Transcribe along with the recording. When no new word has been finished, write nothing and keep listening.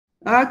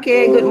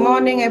Okay, good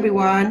morning,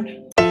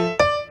 everyone.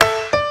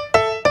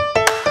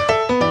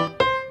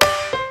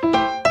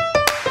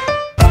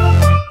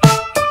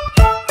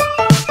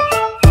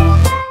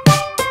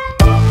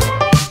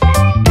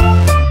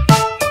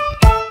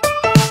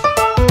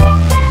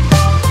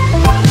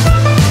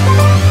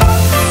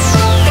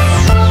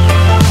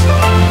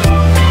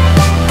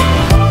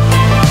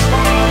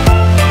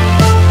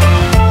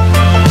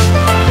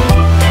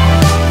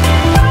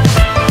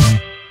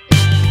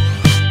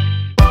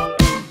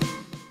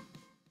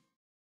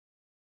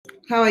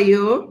 How are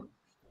you?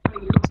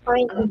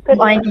 Fine,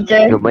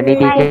 teacher. Good morning,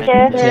 Fine,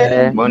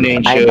 teacher. Morning,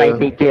 I'm fine, sure.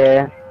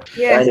 teacher.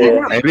 Yes, I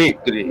I hope read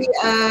today. see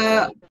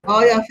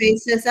all your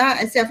faces,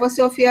 except for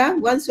Sophia.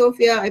 One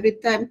Sophia, every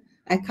time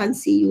I can't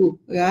see you,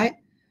 right?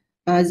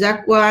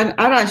 Zakwan,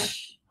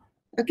 Arash.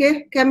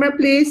 Okay, camera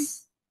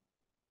please.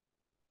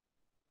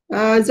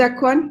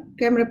 Zakwan,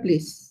 camera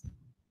please.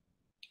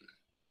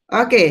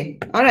 Okay,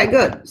 all right,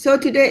 good. So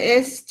today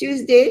is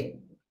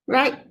Tuesday,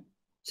 right?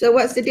 So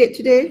what's the date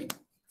today?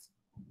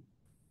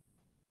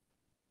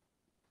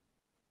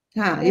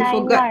 You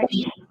 9 forgot.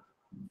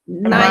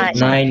 March. 9.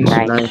 9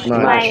 March.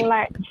 9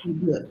 March.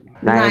 Good.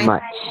 9 9th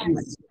March. of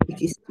March. It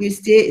is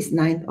Tuesday, it's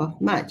 9th of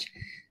March.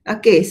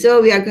 Okay,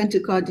 so we are going to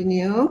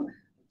continue.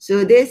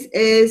 So this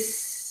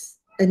is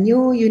a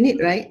new unit,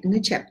 right? A new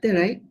chapter,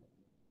 right?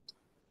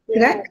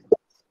 Correct?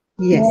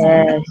 Yes.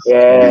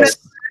 Yes.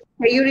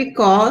 Can you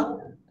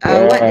recall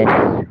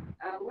Yes.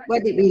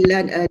 what did we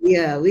learn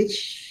earlier?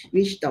 Which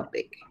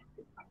topic?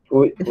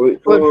 Food. Food.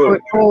 Okay,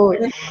 food.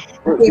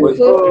 Food.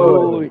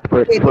 Food.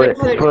 Okay, Food.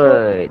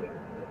 Food.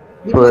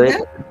 before Food.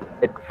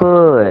 that,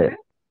 Food.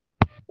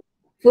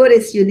 food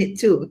is unit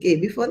 2. Okay,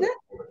 before that,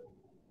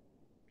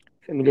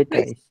 Family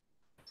ties.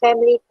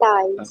 Family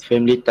ties.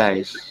 Family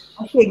ties.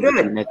 okay,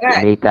 good. Genetic. Right.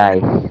 Family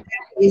ties.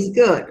 Is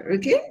good.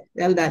 Okay,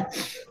 well done.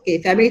 Okay,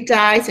 family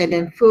ties and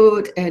then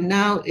food, and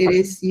now it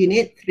is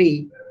unit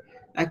 3.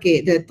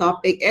 Okay, the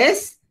topic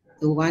is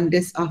the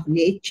wonders of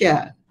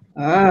nature.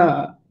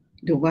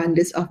 The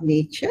wonders of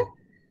nature.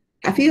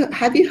 Have you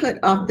heard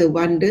of the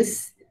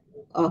wonders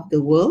of the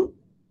world?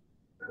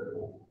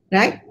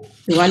 Right?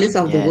 The wonders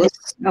of the Yes. world.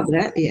 Of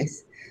that,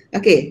 yes.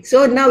 Okay,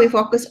 so now we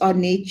focus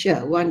on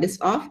nature, wonders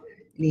of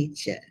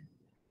nature.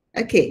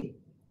 Okay,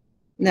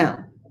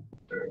 now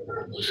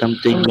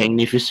Something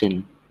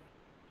magnificent.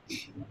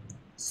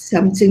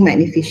 something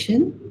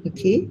magnificent.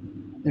 Okay,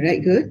 all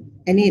right, good.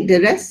 Any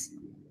the rest?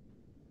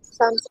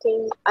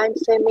 Something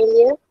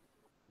unfamiliar.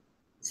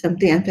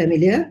 Something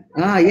unfamiliar.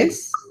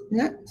 Yes.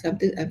 Yeah,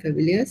 something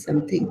unfamiliar,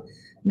 something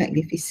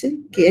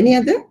magnificent. Okay, any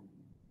other?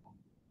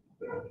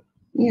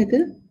 Any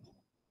other?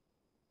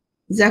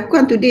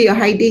 Zakwan, today you're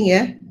hiding,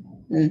 yeah?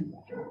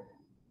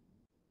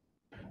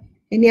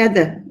 Any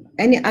other?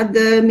 Any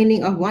other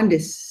meaning of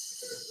wonders?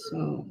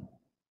 So,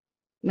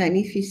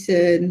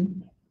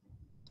 magnificent,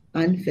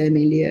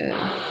 unfamiliar.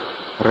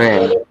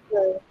 Rare.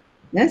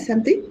 Yeah,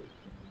 something?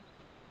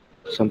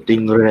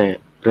 Something rare.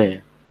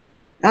 Rare.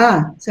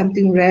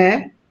 Something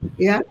rare.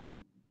 Yeah,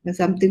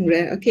 something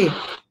rare. Okay,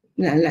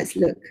 now let's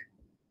look.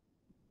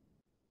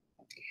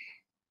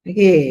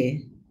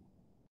 Okay,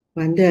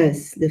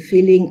 wonders, the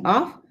feeling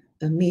of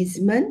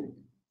amazement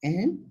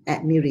and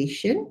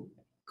admiration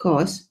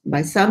caused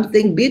by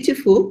something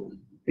beautiful,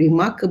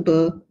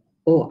 remarkable,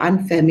 or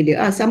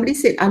unfamiliar. Somebody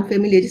said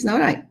unfamiliar just now,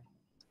 right?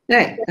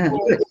 Right.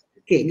 Good.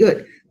 Okay,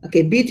 good.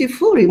 Okay,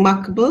 beautiful,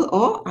 remarkable,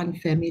 or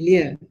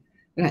unfamiliar.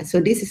 Right. So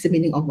this is the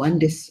meaning of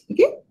wonders.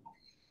 Okay.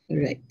 All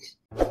right.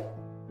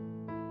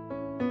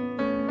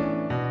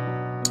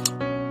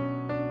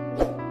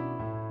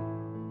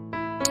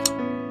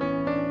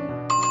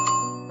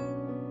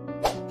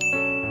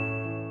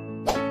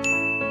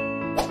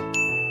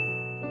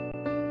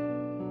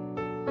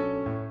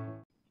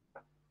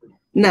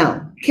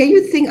 Now, can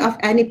you think of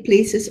any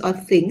places or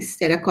things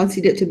that are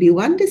considered to be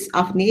wonders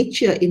of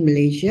nature in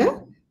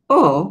Malaysia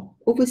or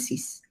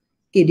overseas?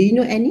 Okay, do you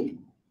know any?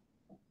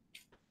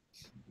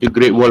 The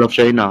Great Wall of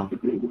China.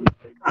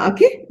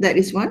 Okay, that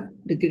is one,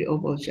 the Great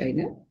Wall of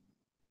China.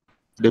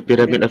 The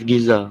Pyramid of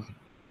Giza.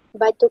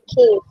 Batu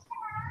Cave.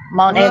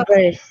 Mount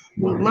Everest.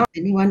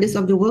 Any wonders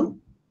of the world?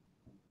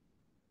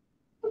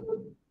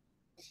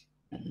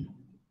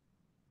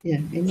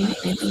 Yeah, any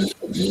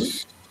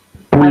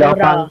Pulau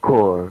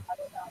Pangkor.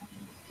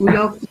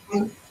 Pulau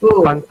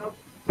Pangkor.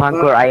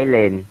 Pangkor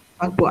Island.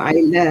 Pangkor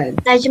Island.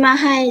 Taj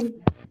Mahal.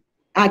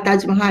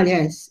 Taj Mahal,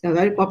 yes.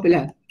 Very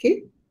popular.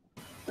 Okay.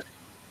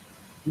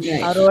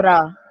 Right.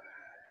 Aurora.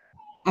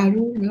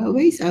 Aurora.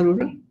 Where is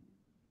Aurora?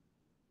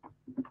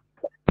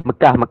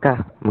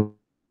 Mekah.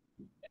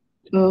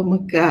 Oh,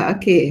 Mecca.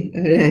 Okay.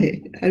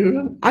 Alright.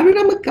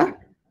 Aurora Mecca.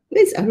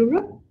 Where is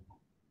Aurora?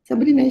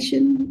 Somebody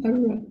mentioned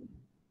Aurora.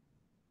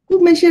 Who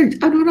mentioned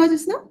Aurora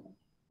just now?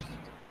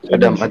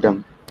 Adam.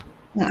 Adam.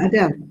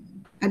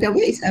 Adam,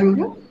 where is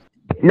Aurora?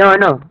 No.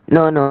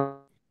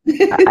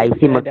 I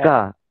see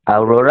Mecca.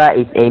 Aurora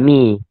is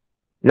E.M.E.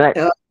 Not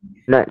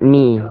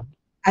me.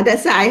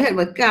 That's why I heard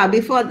Mecca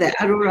before that,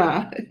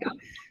 Aurora.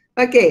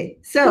 Okay,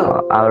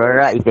 so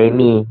Aurora is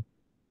E.M.E.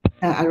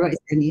 Aurora is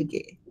any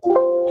okay.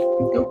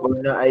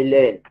 Coconut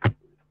Island.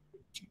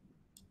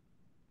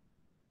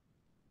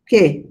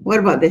 Okay, what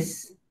about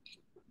this?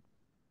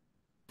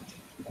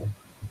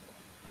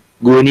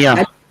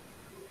 Guinea.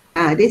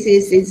 This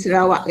is in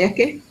Sarawak,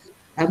 okay?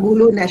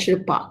 Mulu National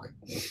Park,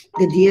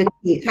 the Deer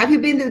Cave. Have you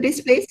been to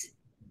this place?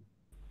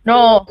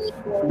 No.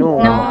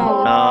 No.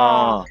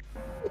 No.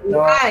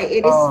 Right,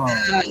 it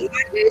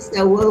is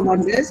the world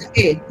wonders.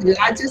 Okay, the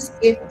largest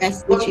cave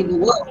passage in the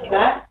world.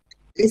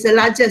 It's the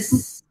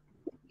largest.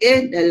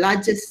 Okay, the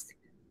largest.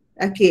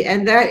 Okay,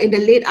 and there in the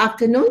late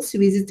afternoons,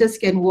 visitors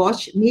can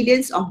watch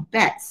millions of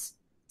bats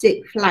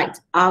take flight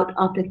out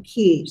of the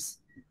caves.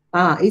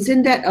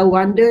 Isn't that a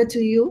wonder to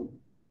you?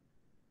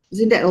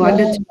 Isn't that a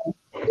wonder to you?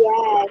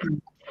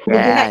 Yes. Would you like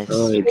Yes. to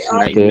Oh, see it's all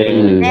the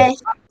Scary.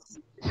 Yes.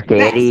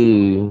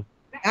 Scary.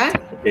 huh?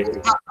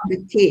 Out of the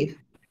cave?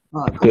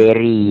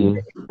 Scary.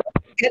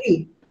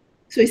 Scary.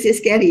 So it says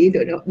scary. You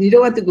don't know. You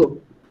don't want to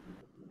go.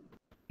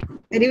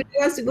 Anybody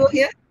wants to go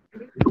here?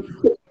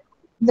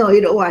 No, you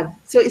don't want.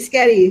 So it's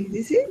scary.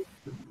 You see?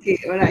 Okay,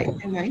 all right.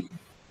 All right.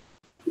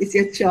 It's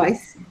your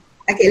choice.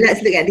 Okay,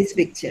 let's look at this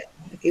picture.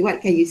 Okay,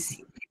 what can you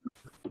see?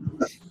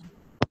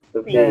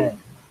 Okay.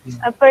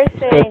 A person.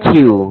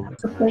 Statue.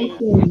 How do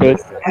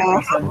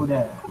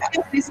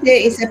you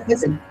say it's a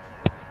person?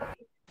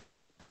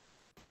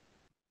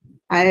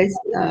 As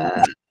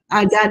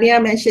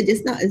Dania mentioned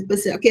just now, it's a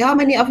person. Okay, how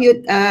many of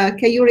you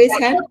can you raise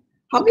hand?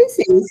 How many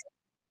says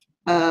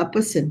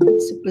person?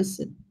 It's a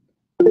person.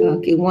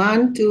 Okay,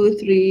 1, 2,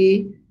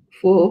 3,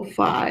 4,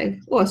 5.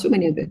 Oh, so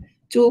many of them.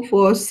 2,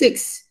 4,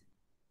 6,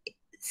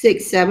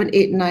 6, 7,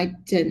 8, 9,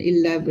 10,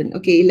 11.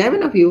 Okay,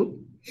 11 of you.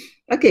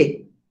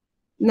 Okay,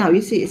 now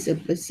you see it's a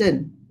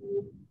person.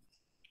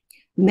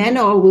 Man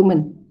or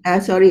woman?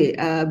 Sorry,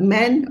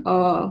 man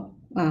or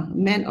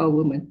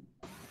woman?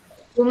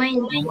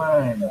 Woman.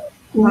 Woman.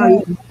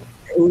 Woman.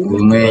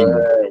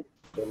 Woman.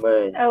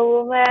 A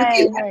woman.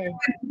 Okay,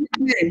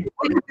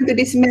 what happened to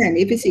this man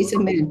if it's a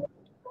man?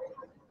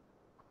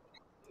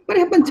 What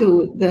happened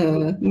to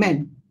the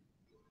man?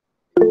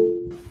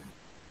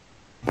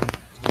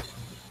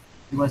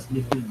 He was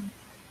sleeping.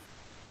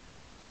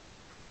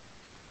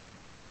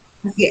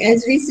 Okay,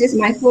 as Reese says,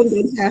 my phone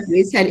don't have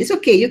raised hand. It's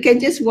okay, you can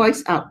just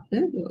voice out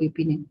your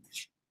opinion.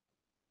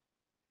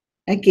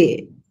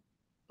 Okay,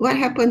 what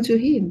happened to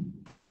him?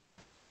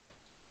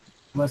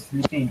 He was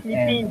sleeping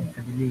and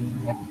suddenly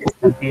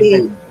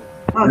Okay.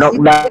 Oh,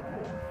 Knockdown.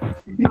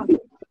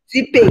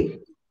 sleeping.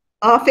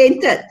 Or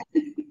fainted.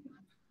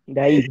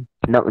 dying.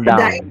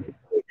 Knockdown.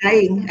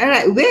 Dying. All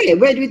right,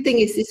 where do you think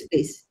is this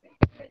place?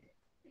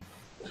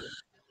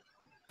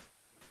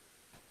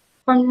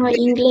 From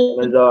England.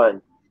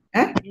 Amazon.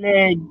 Huh?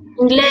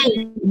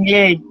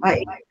 England.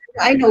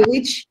 I know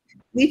which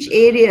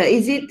area.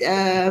 Is it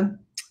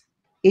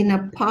in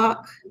a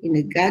park, in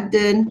a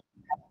garden?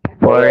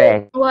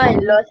 Forest. One.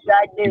 Lost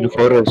In the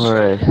Garden. forest.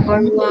 Forest.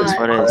 Or what?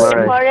 Forest.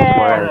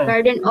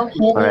 Garden of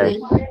Forest.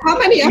 Eden. How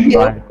many of you?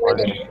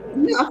 Forest. How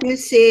many of you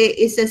say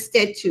it's a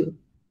statue?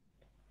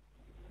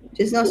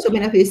 Just now, so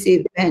many of you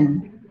say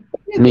man. How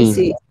many of you Me.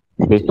 say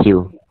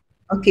Statue.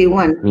 okay,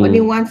 one. Me. Only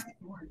one.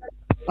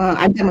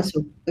 Adam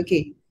also.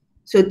 Okay.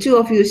 So 2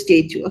 of you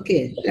statue.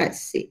 Okay, let's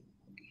see.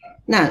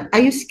 Now, are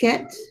you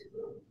scared?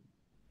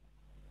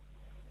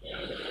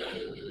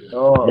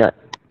 No. No.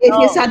 If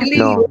you suddenly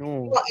No.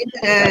 you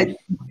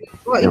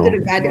walk into the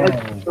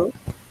garden, No.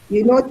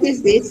 you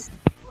notice this.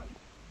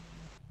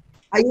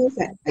 Are you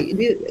scared?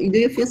 Do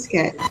you feel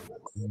scared?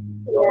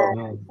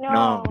 No.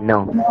 No.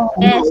 No.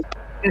 Yes.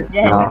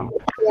 No.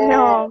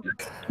 No.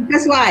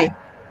 Because why?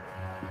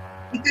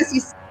 Because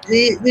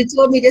you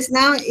told me just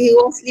now he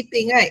was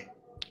sleeping, right?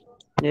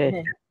 Yes.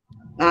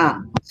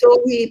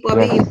 So he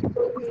probably. Yes.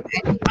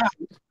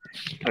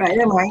 All right,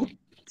 never mind.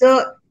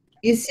 So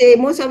you say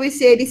most of you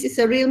say this is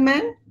a real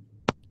man.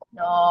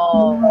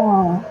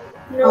 No.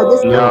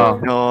 This No.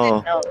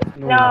 No.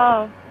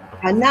 No.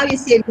 now you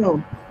say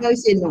no. Now you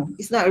say no.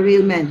 It's not a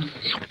real man.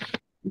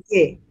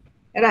 Okay.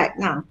 All right.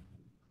 Now,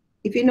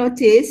 if you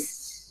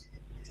notice,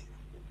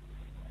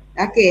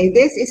 okay,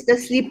 this is the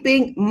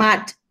sleeping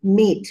mud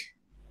meat.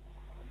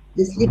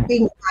 The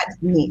sleeping mud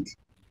meat.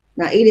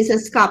 Now, it is a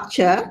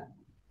sculpture,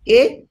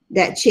 okay,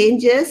 that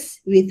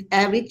changes with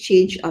every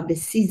change of the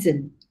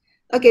season.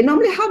 Okay,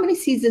 normally, how many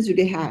seasons do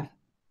they have?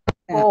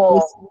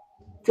 Four.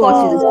 4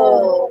 seasons.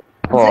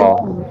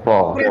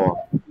 Four.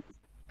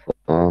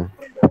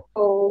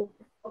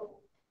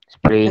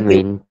 Spring, Okay.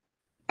 wind,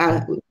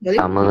 Sorry?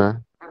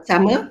 summer,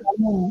 Summer.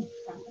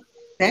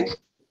 Then,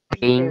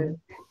 spring,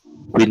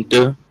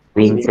 Winter.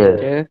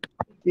 winter,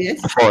 yes.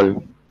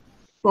 Fall.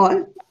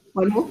 Fall.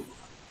 One more.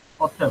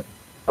 Autumn.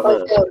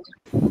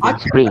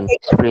 spring,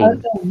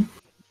 spring.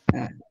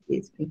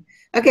 Yes, spring.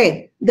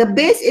 Okay, the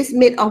base is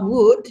made of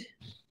wood,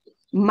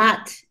 mud,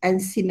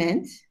 and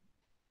cement.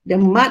 The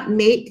mud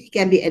made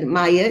can be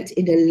admired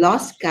in the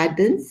Lost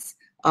Gardens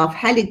of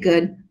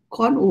Halligan,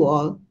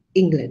 Cornwall,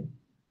 England.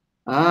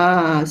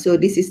 So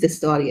this is the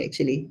story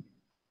actually.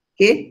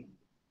 Okay,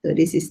 so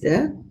this is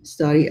the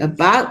story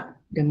about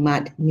the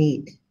mud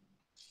maid.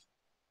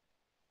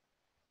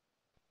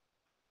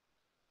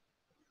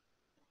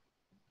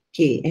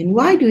 Okay, and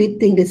why do you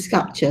think the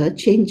sculpture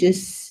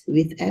changes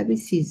with every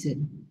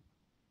season?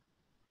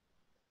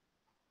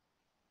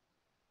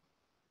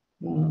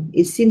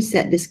 It seems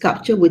that the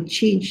sculpture would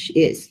change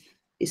its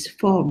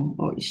form,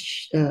 or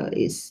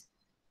is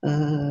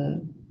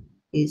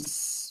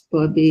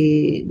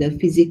probably the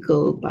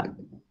physical part.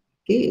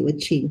 Okay, it will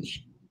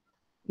change.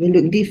 It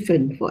will look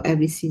different for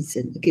every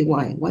season. Okay,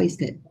 why? Why is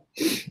that?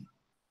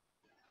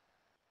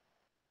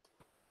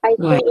 I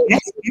Why? think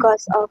it's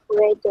because of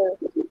weather.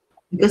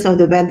 Because of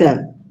the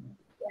weather.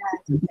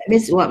 That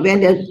means what, when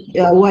the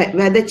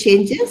weather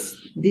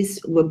changes, this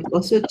will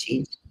also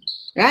change,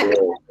 right?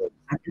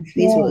 The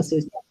face will also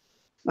change.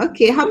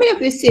 Okay, how many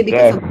of you say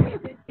because Yes. of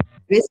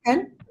raise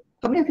hand?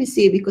 How many of you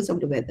say because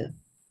of the weather?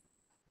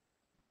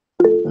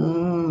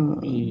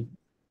 E.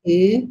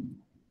 Okay,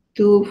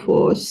 2,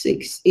 4,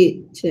 6,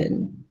 8,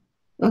 10.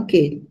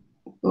 Okay,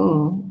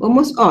 oh,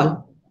 almost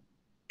all.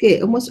 Okay,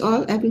 almost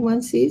all.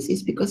 Everyone says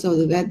it's because of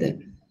the weather.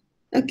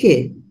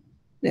 Okay,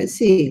 let's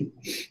see.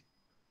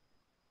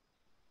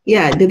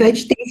 Yeah, the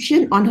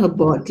vegetation on her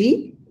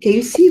body. Can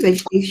you see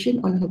vegetation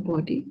on her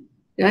body?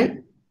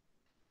 Right?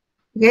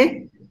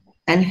 Okay.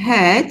 And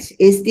head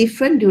is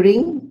different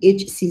during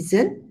each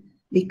season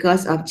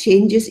because of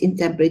changes in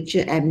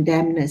temperature and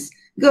dampness.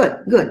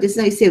 Good, good. Just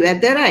now you say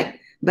weather, right?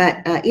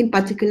 But in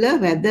particular,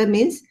 weather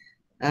means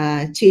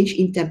change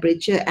in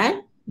temperature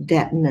and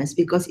dampness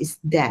because it's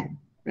damp,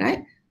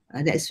 right?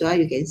 That's why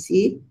you can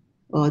see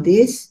all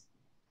this.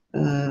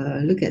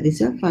 Look at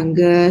this,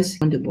 fungus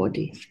on the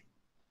body.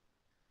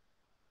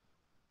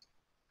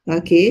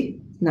 Okay,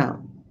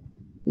 now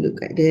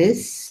look at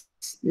this.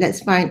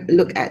 Let's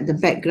look at the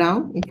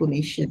background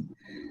information.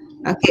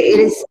 Okay, it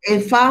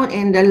is found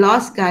in the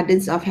Lost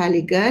Gardens of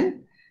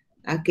Halligan.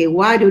 Okay,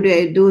 why do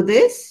they do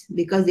this?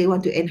 Because they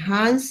want to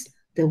enhance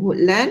the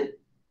woodland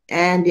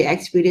and the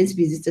experience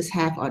visitors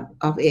have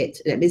of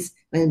it. That means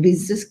when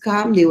visitors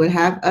come, they will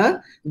have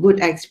a good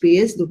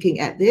experience looking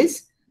at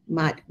this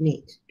mud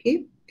meat.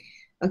 Okay,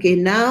 okay.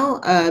 Now,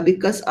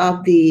 because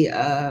of it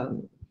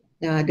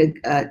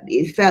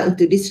fell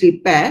into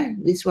disrepair.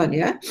 This one,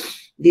 yeah,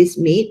 this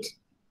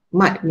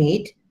mud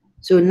meat.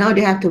 So now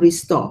they have to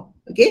restore.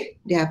 Okay,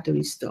 they have to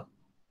restore.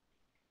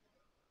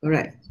 All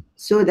right,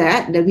 so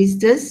that the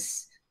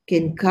visitors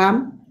can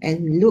come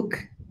and look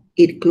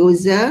it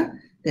closer.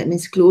 That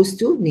means close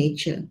to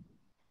nature.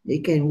 They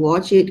can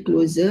watch it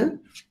closer,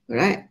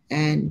 right?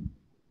 And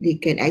they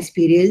can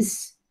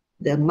experience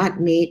the mud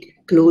made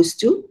close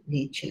to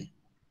nature.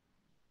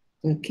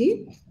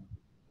 Okay.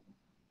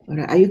 All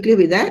right. Are you clear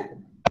with that?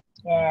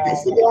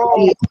 Yes.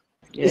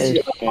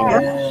 Yes.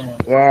 Yeah.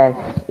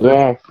 Yes.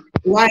 Yes.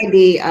 Why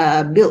they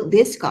built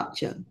this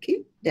sculpture?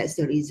 Okay, that's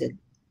the reason.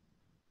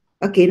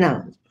 Okay,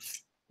 now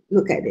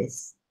look at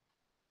this.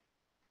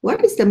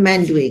 What is the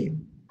man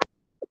doing?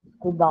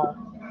 Scuba.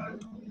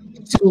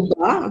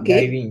 Scuba.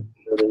 Okay. Diving.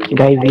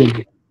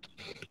 Diving.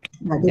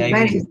 The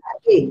man is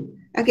diving.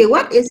 Okay,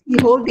 what is he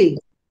holding?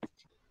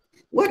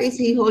 What is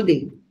he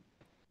holding?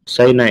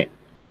 Cyanide.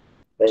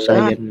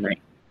 Cyanide.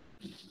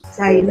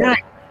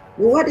 Cyanide.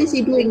 What is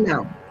he doing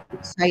now?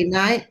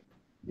 Cyanide.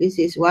 This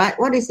is what?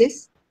 What is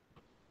this?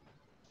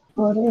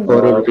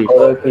 Coral reef.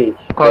 Coral fish.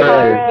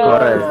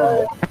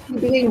 Coral. What is he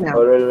doing now?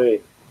 Coral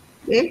reef.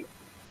 Okay.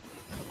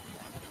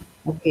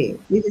 Okay.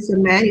 This is a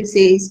man who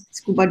says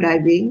scuba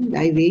diving,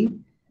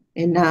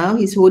 and now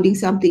he's holding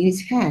something in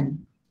his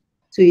hand.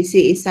 So you say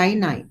it's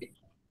cyanide.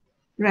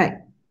 Right.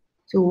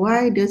 So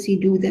why does he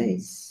do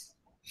this?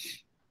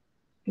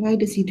 Why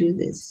does he do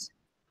this?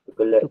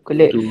 To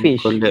collect To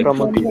fish collect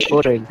from a fish.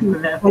 coral.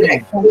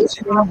 Collect fish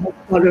from a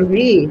coral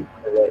reef.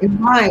 And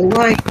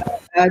why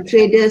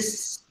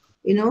traders,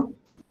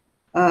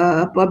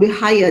 probably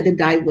hire the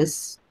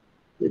divers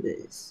to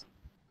this?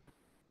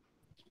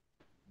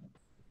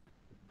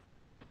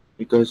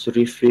 Because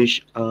reef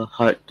fish are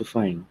hard to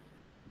find.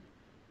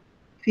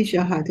 Fish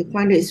are hard to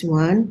find is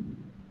one.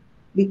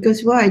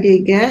 Because why they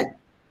get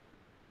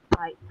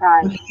Right.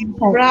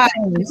 price,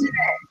 isn't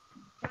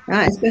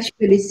it?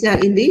 Especially they sell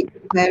in the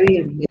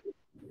aquarium.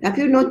 Have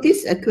you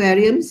noticed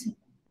aquariums?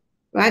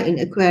 Right, in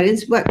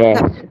aquariums, what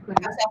type Yes.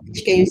 of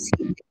fish can you see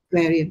in the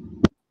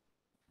aquarium?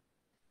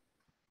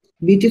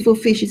 Beautiful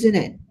fish, isn't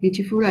it?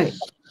 Beautiful, right?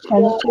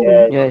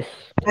 Yes.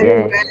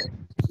 Very Yes.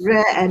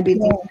 rare and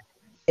beautiful.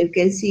 You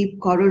can see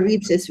coral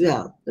reefs as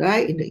well,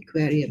 right, in the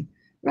aquarium.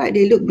 Right,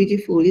 they look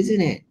beautiful,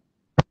 isn't it?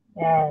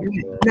 Yes.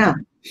 Now,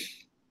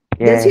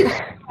 does it Yes.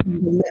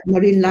 harm the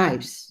marine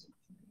lives?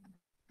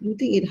 Do you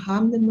think it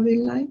harm the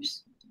marine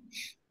lives?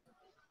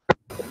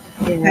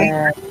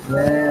 Yes.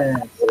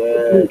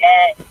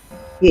 Okay.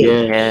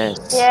 Yes.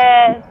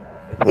 Yes.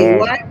 Okay, Yes.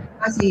 why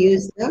must you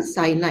use the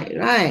cyanide,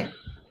 right?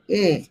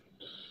 Okay.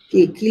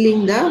 Okay,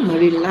 killing the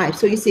marine life.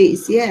 So you say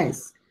it's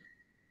yes.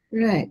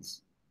 Right.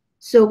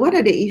 So what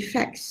are the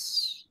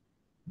effects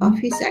of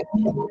his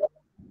action?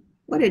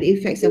 What are the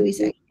effects of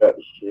his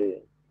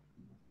action?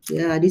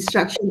 Yeah,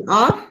 destruction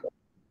of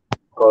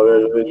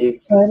Coral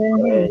reef.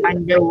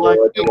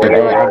 Underwater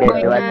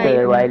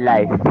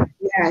wildlife.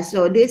 yeah.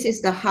 So this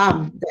is the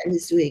harm that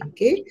he's doing.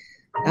 Okay,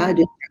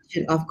 destruction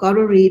of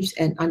coral reefs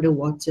and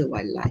underwater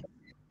wildlife.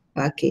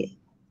 Okay,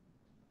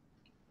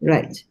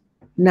 right.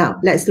 Now,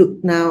 let's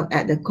look now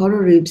at the coral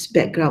reefs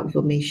background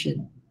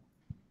information.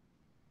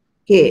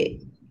 Okay,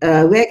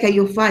 where can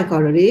you find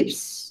coral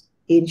reefs?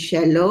 In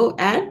shallow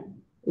and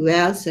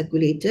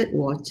well-circulated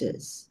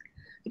waters.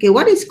 Okay,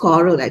 what is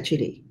coral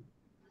actually?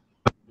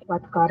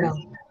 What coral?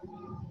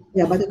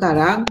 Yeah, batu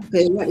karang.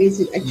 Okay, what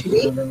is it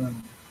actually?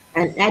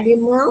 An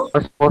animal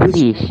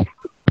Sporty.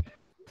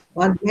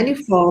 on many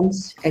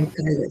forms and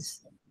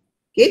colors.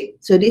 Okay,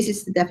 so this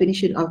is the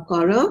definition of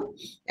coral,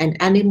 an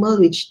animal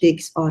which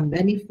takes on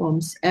many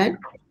forms and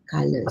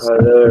colors.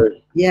 Colors.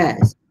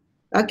 Yes.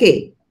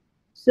 Okay,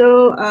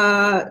 so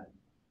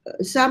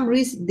some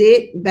reefs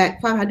date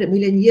back 500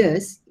 million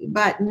years,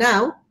 but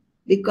now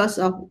because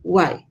of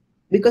why?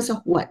 Because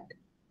of what?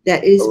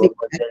 That is Our being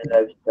modern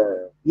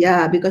lifestyle.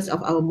 yeah, because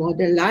of our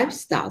modern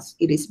lifestyles,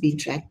 it is being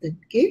threatened.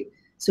 Okay,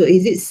 so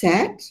is it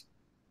sad?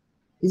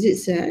 Is it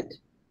sad?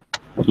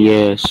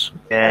 Yes.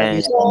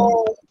 Yes.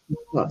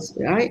 Of course,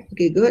 right?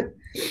 Okay, good.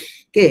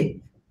 Okay,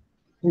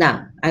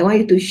 now I want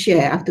you to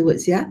share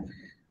afterwards, yeah?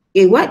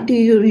 Okay, what do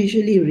you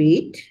usually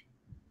read?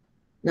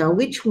 Now,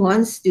 which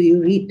ones do you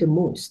read the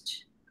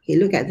most? Okay,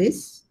 look at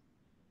this.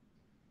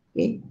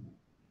 Okay,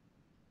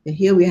 and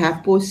here we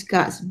have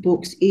postcards,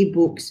 books,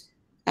 e-books,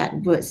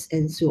 adverts,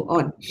 and so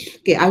on.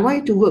 Okay, I want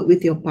you to work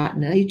with your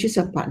partner. You choose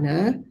a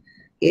partner.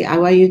 Okay, I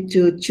want you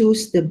to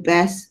choose the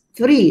best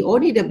three,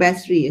 only the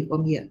best three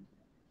from here.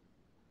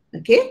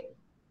 Okay,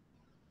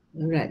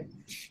 all right.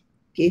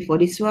 Okay, for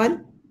this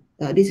one,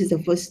 this is the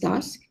first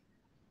task.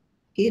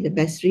 Okay, the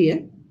best three.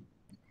 Yeah?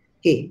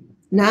 Okay,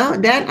 now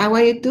then I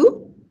want you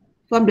to,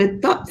 from the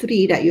top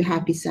three that you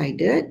have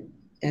decided,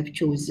 have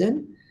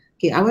chosen,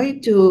 okay, I want you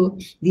to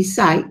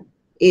decide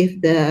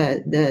if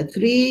the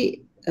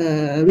three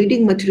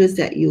reading materials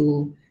that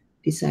you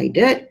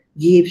decided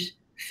gives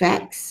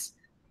facts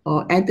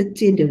or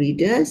entertain the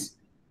readers,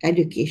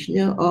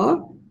 educational,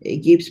 or it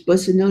gives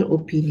personal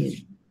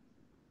opinion.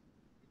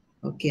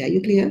 Okay, are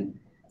you clear?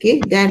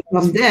 Okay, then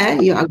from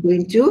there, you are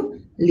going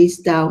to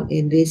list down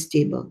in this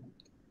table.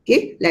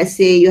 Okay, let's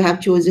say you have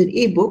chosen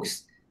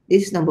e-books.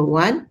 This is number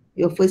one,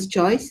 your first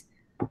choice.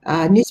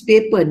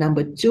 Newspaper,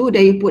 number two.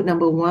 Then you put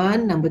number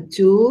one, number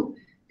two.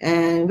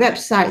 And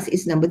websites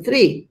is number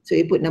three. So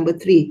you put number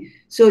three.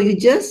 So you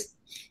just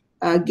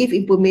give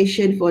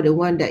information for the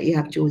one that you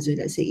have chosen.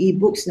 Let's say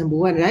e-books, number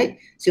one, right?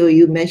 So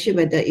you mention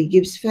whether it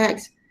gives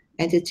facts,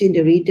 entertain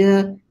the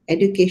reader,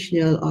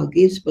 educational, or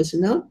gives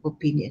personal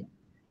opinion.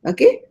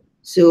 Okay,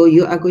 so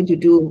you are going to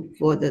do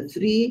for the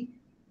three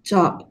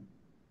top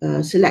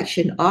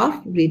selection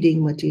of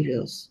reading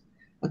materials.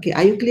 Okay,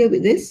 are you clear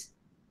with this?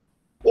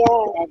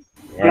 Yes.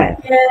 Right.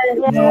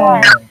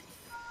 Yeah.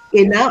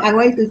 Okay, now I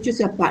want you to choose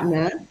a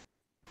partner.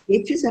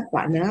 Okay, choose a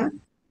partner.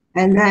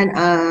 And then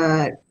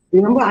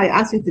remember I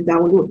asked you to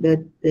download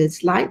the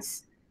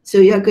slides. So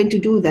you are going to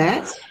do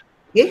that.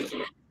 Okay.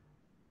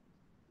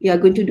 You are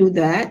going to do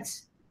that.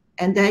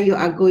 And then you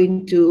are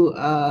going to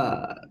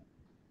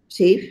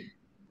save.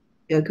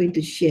 You are going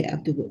to share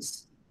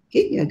afterwards.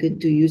 Okay, you are going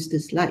to use the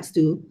slides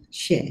to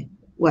share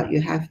what you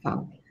have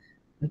found.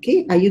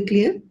 Okay, are you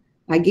clear?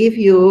 I gave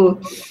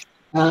you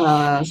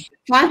 5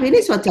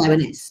 minutes or 10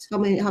 minutes? How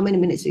many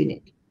minutes do you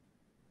need?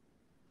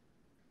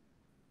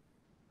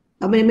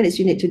 How many minutes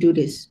you need to do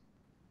this?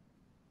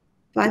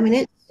 5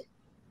 minutes?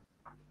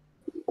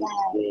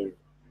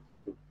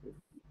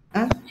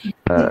 Huh?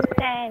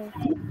 10.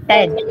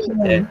 10.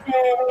 10.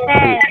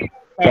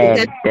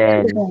 10.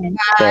 10.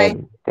 By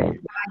 10. 10.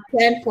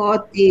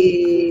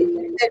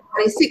 10:40,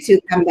 10:46 you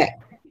come back.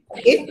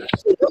 Okay,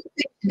 so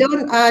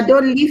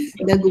don't leave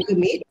the Google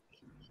Meet.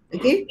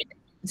 Okay,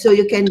 so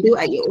you can do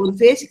at your own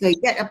pace. You can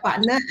get a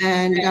partner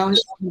and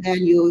download, and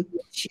then you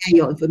share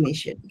your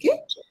information. Okay,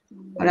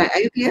 all right,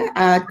 are you clear?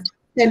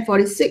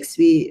 10:46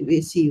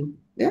 we see you.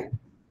 Yeah,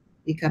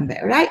 you come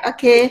back. All right,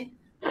 okay.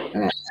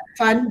 All right,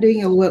 fun doing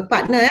your work.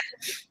 Partner,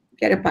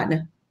 get a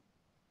partner.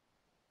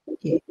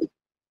 Okay.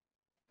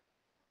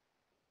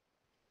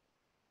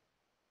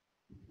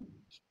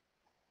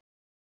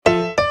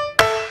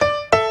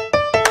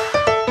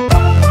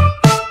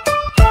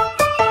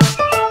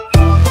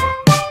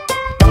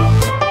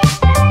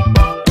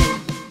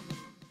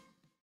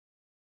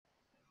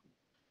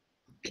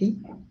 Okay,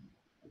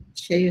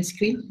 share your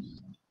screen.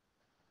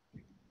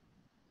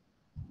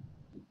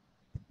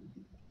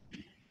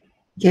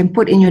 You can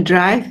put in your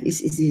drive,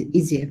 it's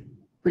easier.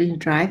 Put in your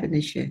drive and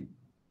then share.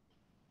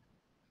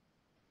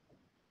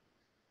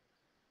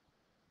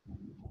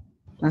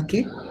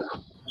 Okay.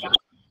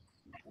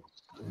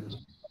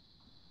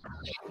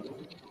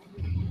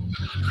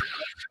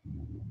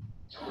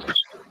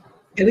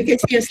 Yeah, we can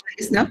see your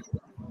slides now.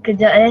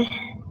 Kejap eh.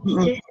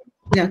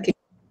 Yeah, okay.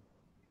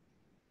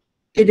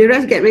 Okay, the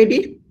rest get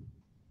ready.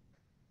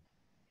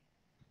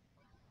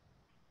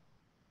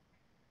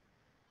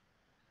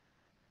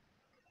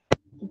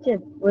 Teacher,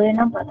 boleh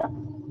nampak tak?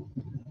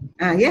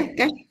 Yeah,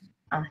 okay.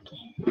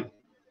 Okay.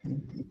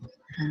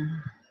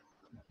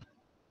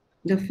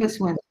 The first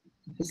one.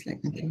 The first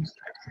slide. Okay.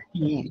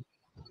 Yeah.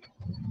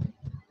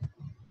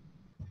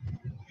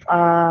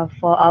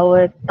 For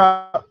our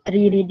top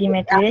 3 reading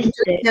materials,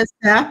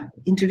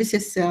 Introduce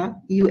yourself,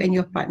 you and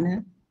your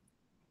partner.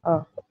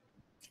 oh.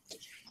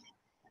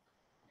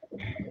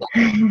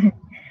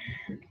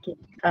 Okay.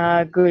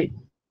 Good.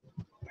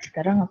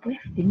 Sekarang apa ya?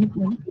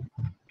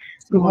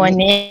 Good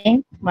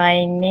morning.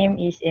 My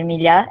name is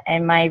Emilia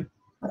and my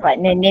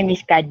partner name is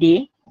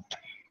Kadi.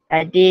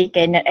 Kadi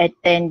cannot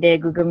attend the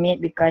Google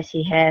Meet because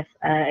he have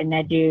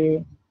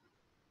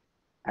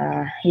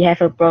he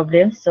have a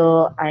problem,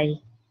 so I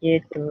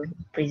here to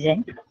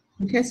present.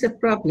 It has a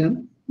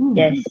problem.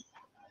 Yes.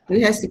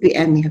 It has to be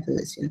E.M.E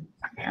first.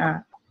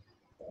 Yeah.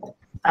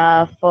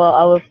 For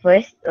our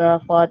first,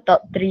 for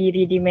top 3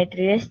 reading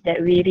materials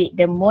that we read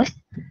the most,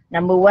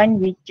 number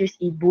 1 we choose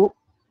ebook,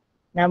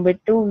 number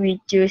 2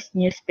 we choose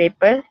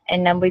newspaper,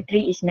 and number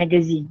 3 is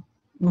magazine.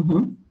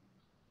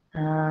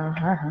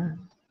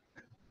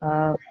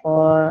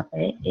 For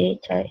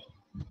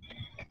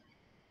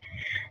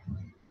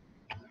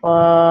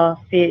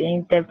fill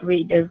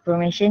interpret the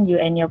information you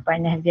and your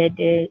partner have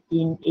gathered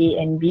in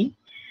A and B.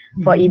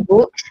 For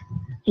ebooks,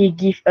 he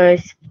gives us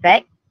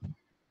fact,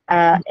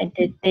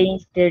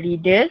 entertains the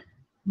reader,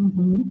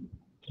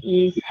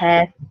 is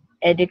have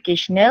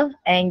educational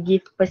and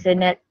give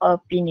personal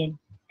opinion.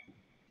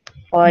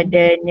 For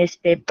the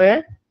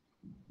newspaper,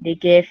 they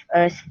give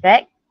us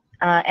fact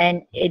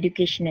and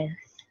educational.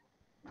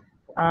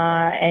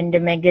 And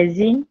the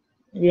magazine,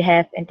 we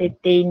have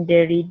entertain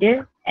the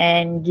reader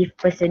and give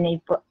personal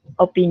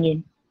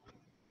opinion.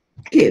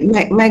 Okay,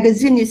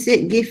 magazine you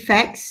said give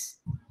facts?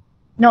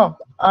 No,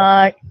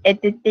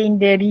 entertain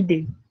the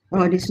reader.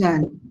 Oh, this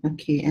one.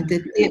 Okay,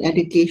 entertain,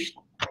 education.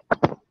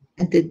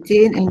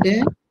 Entertain and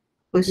then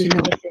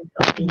personal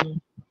opinion.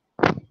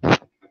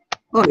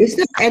 Oh, it's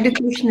not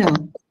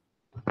educational.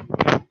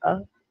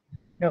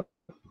 No.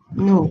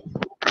 No.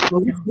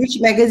 Well, which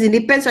magazine?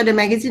 Depends on the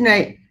magazine,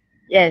 right?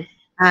 Yes.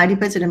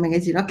 Depends on the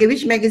magazine. Okay,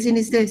 which magazine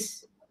is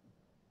this?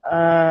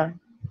 Oh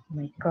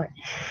my God.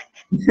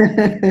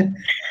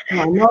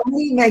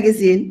 Normally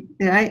magazine,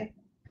 right?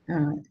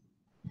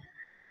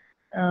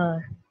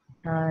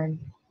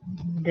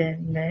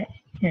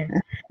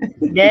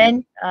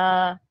 Then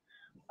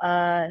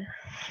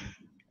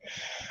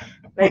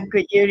where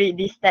could you read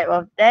this type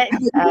of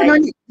text? No,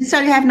 this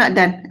one you have not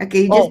done.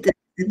 Okay, you just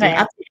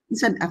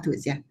this one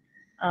afterwards, yeah.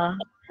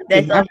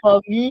 That's all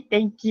for me.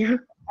 Thank you.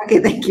 Okay,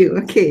 thank you.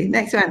 Okay,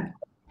 next one.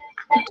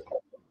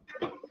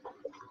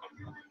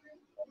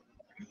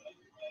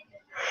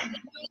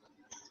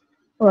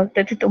 Oh,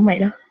 tak tutup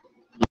mic lah.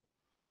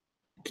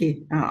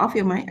 Okay, off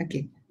your mic.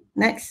 Okay,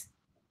 next.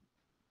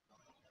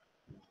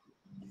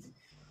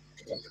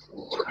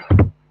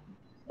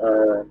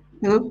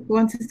 Who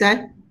wants to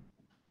start?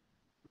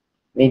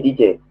 Me,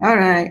 teacher. All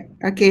right.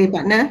 Okay,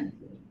 partner.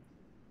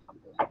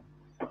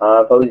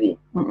 Fauzi.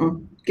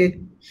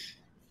 Okay.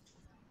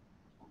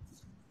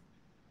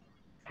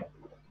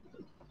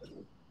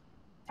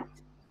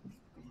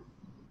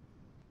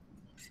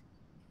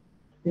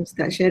 You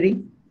start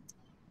sharing.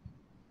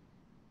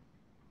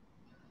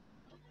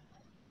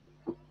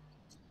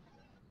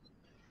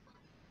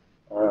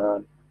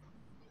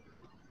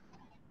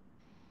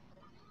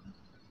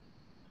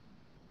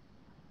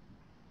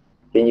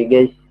 Can you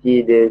guys see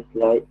the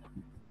slide?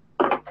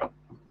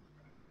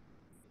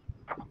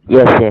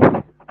 Yes, yes.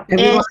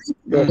 Everyone?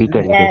 We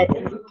can. Yes.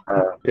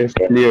 Yes,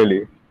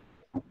 clearly.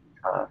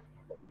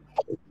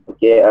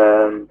 Okay,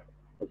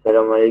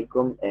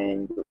 Assalamualaikum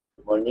and good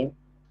morning.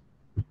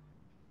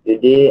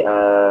 Today,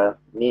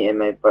 me and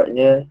my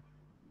partner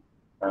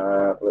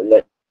would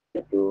like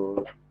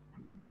to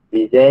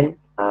present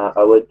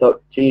our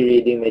top 3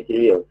 reading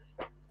materials.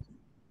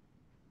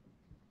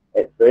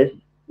 At first,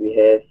 we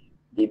have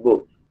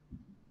ebooks.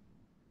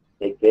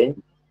 Second,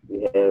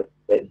 we have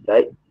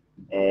websites,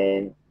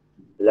 and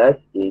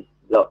last is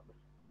blogs.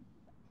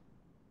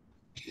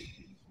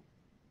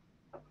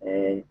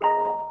 And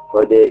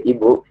for the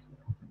ebooks,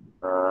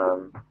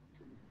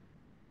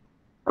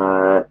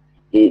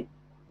 it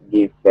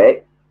gives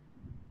facts,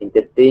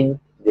 entertains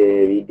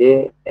the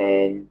reader,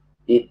 and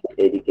is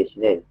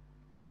educational.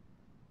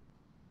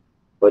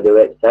 For the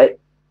website,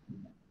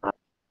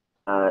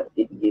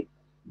 it gives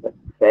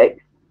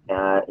facts,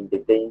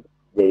 entertains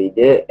the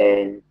reader,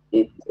 and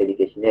is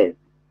educational.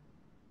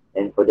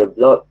 And for the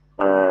blog,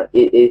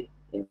 it is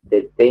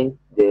entertains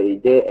the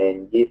reader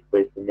and gives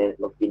personal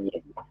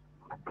opinion.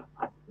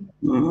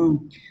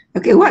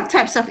 Okay, what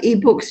types of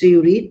ebooks do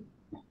you read?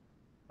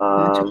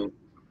 I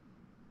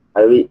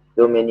read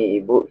so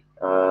many ebooks.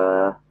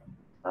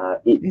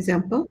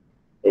 Example,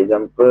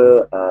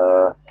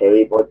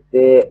 Harry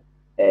Potter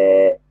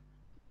at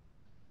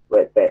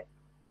Wattpad.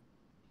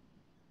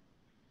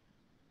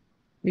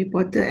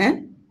 Reporter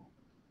and?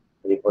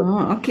 Harry Potter.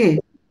 Oh,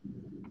 okay.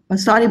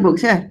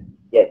 Storybooks, yeah?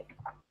 Yes.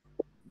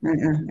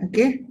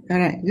 Okay,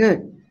 all right,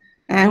 good.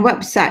 And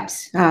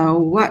websites,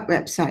 what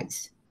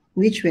websites?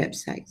 Which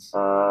websites?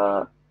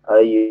 I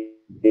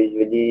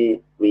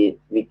usually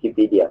read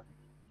Wikipedia.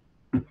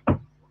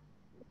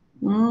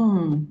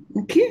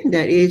 Okay,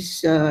 that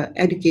is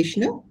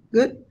educational,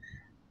 good.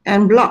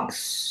 And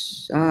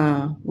blogs.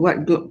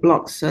 What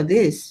blogs are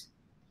these?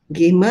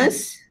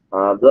 Gamers?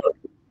 Blogs.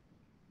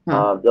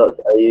 Huh. Blogs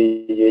I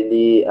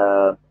usually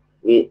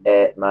read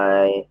at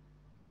my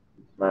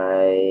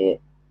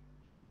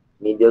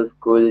middle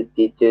school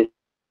teacher's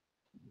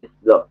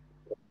blog.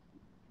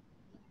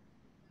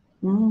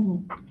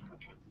 Mm.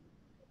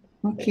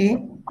 Okay.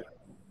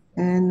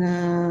 And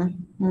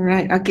all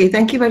right. Okay.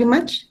 Thank you very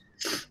much,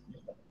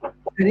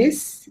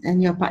 Chris,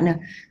 and your partner.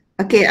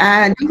 Okay.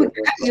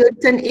 You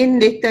turn in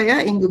later,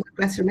 yeah, in Google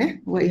Classroom, yeah,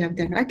 what you have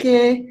done.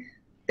 Okay.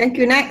 Thank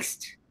you.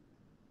 Next.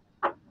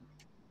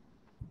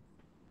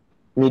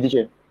 Me,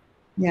 teacher.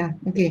 Yeah.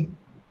 Okay.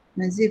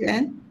 Nazir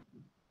and.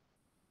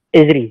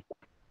 Ezri.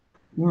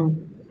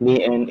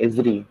 Me and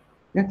Ezri.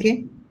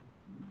 Okay.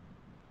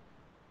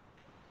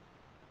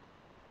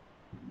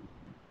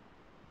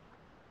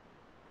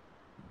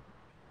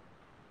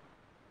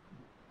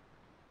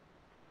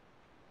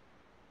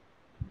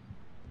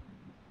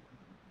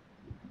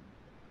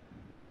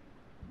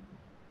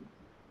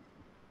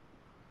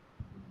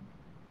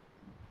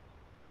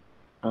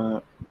 Uh,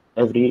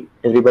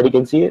 everybody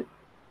can see it.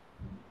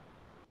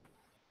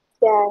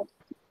 Yeah.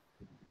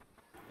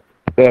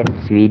 Yes,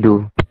 we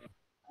do.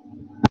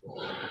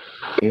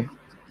 Okay.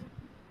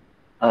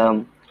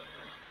 Um,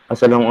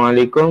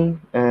 Assalamualaikum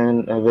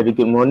and a very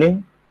good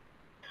morning.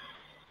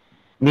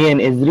 Me and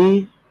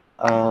Ezri,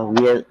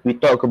 we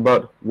talk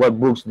about what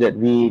books that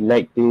we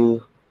like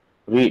to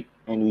read,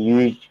 and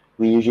we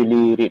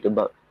usually read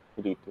about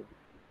it.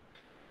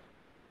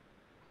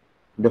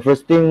 The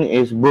first thing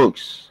is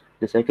books.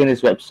 The second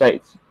is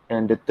websites,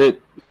 and the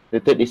third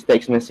is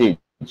text message.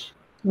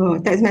 Oh,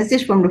 text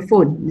message from the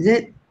phone, is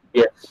it?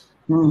 Yes.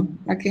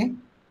 Okay.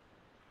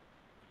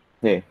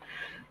 Yeah.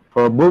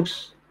 For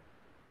books,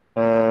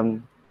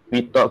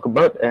 we talk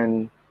about,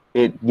 and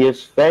it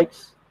gives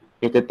facts,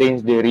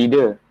 entertains the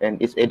reader,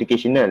 and is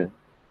educational.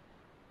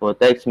 For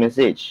text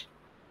message,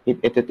 it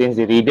entertains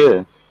the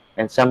reader,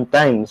 and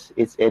sometimes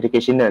it's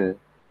educational.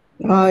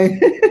 Oh,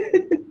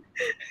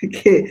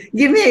 okay.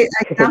 Give me an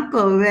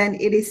example when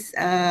it is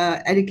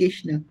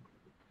educational.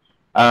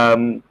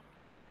 Um,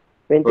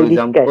 When for to discuss.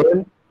 example,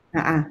 When?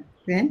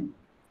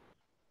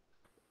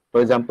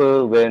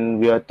 when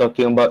we are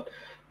talking about,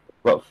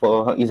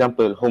 for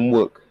example,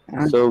 homework.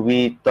 Uh, So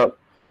we talk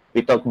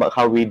about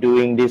how we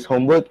doing this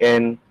homework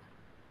and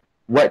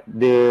what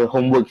the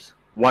homeworks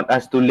want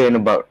us to learn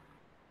about.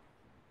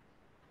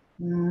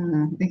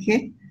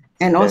 okay.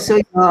 And Yes. also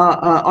your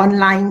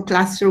online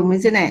classroom,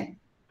 isn't it?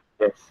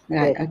 Yes.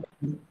 Right. Yes.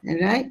 Okay. All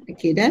right.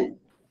 Okay then.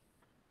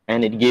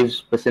 And it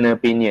gives personal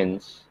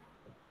opinions.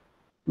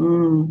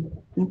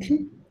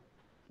 Okay.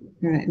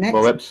 All right.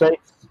 For Next.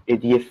 websites,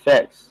 it gives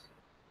facts,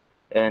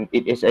 and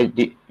it is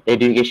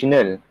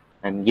educational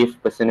and give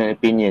personal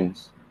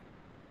opinions.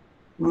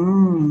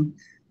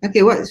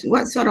 Okay.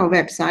 What sort of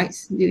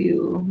websites do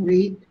you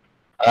read?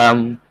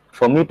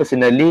 For me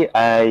personally,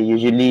 I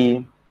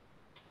usually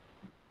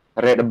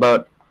read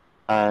about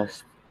uh,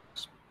 s-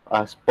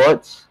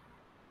 sports,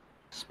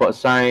 sports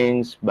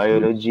science,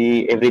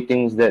 biology,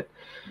 everything that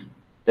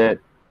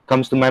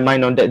comes to my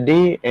mind on that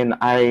day, and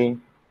I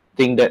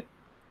think that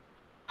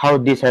how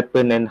this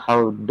happened and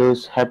how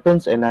those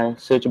happens, and I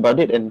search about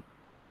it and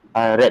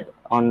I read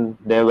on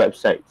their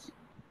websites.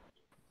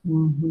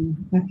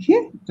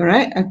 Okay. All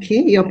right.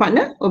 Okay. Your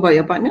partner? What about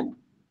your partner?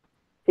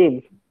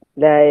 Same.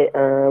 Like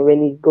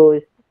when it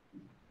goes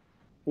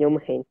your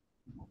mind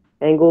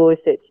and go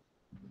search.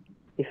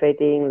 If I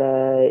think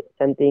like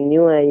something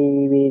new, I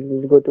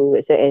will go to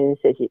website and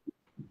search it.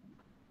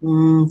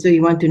 So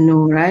you want to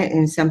know, right?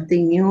 And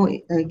something new,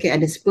 okay, at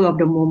the spur of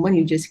the moment,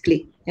 you just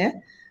click, yeah?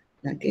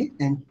 Okay,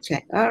 and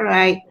check. All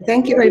right.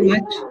 Thank you very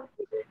much.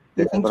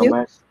 Okay, thank you.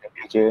 Promise,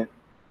 teacher.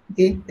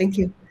 Okay, thank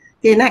you.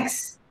 Okay,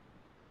 next.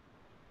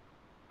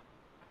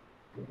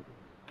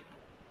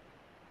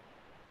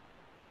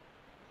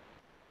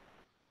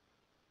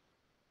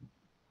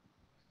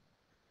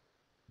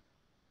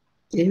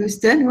 Okay, who's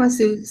done? Who wants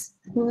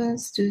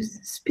to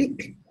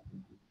speak?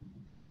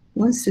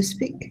 Who wants to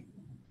speak?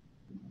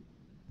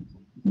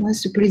 Who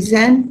wants to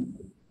present?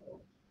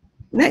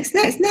 Next.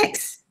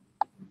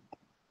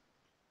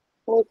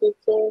 Me,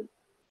 teacher.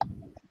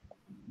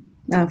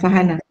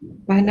 Fahana.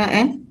 Fahana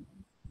and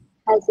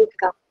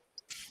Hazika.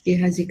 okay,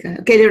 Hazika.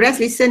 Okay, the rest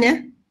listen, yeah?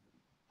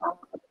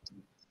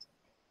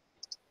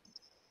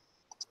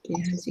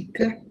 Okay,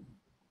 Hazika.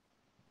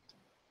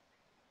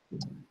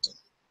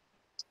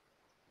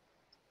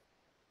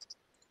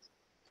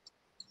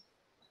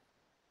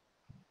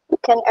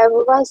 Can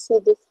everyone see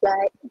this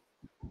slide?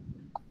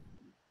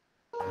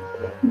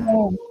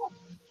 No.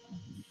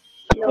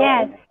 No.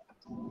 Yes.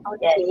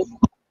 Okay.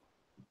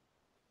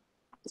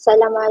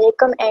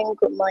 Assalamualaikum and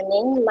good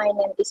morning. My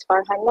name is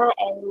Farhana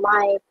and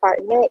my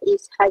partner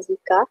is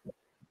Hazika.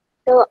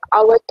 So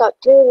our top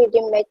 3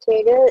 reading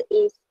material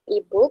is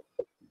ebook,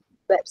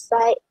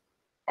 website,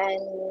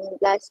 and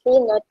lastly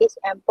notice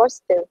and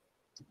poster.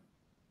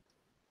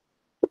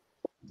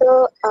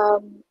 So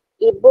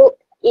ebook,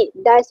 it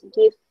does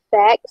give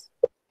facts,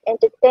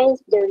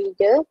 entertains the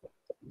reader,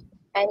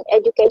 and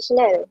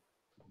educational.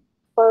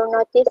 For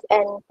notice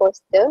and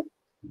poster,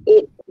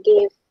 it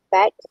gives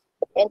facts,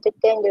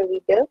 entertain the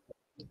reader,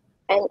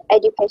 and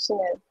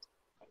educational.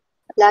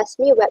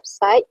 Lastly,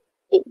 website,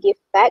 it gives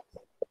facts,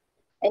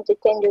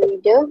 entertain the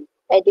reader,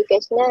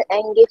 educational,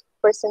 and give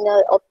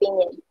personal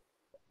opinion.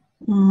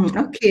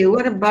 Okay,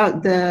 what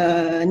about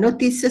the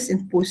notices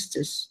and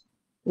posters?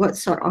 What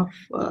sort of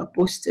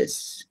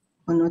posters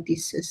or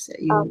notices that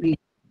you read?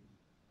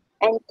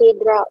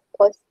 Anti-drug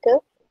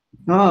poster,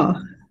 Oh,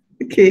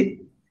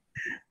 okay.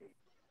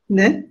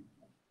 Then?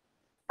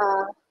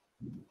 uh,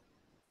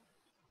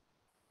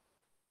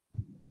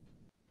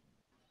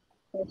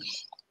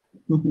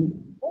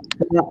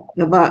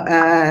 About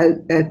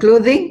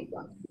clothing,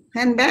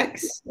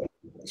 handbags,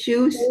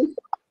 shoes,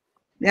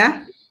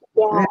 yeah?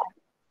 yeah,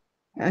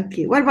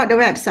 Okay, what about the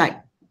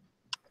website?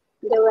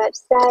 the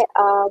website,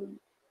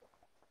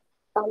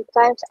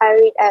 sometimes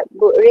I read at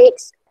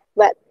Goodreads,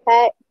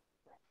 Wattpad,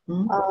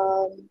 Hmm?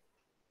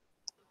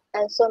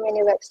 and so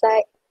many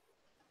websites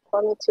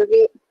for me to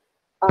read.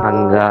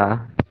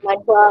 Manga.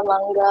 Manhwa,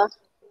 manga.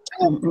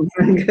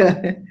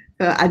 Manga.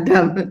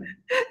 Adam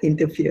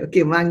interview.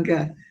 Okay,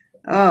 manga.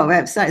 Oh,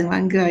 website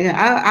manga. Yeah,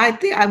 I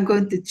think I'm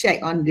going to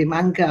check on the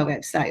manga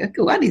website.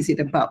 Okay, what is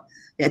it about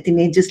that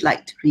teenagers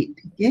like to read?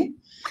 Okay,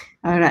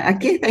 all right.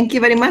 Okay, thank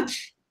you very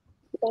much.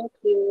 Thank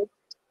you.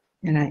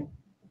 All right.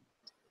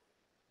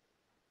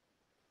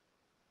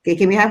 Okay,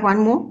 can we have one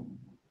more?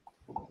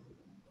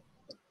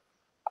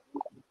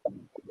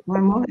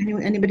 One more?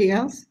 Anybody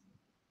else?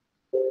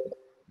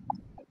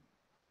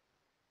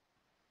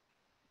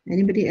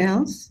 Anybody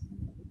else?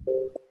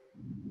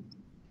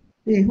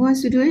 Okay, who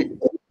wants to do it?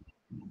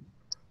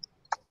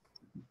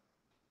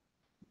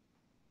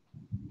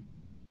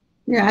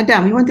 Yeah,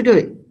 Adam, you want to do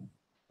it?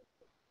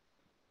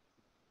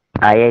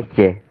 Yes,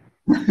 sir.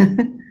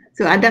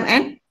 So Adam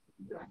and?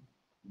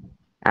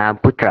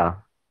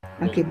 Putra.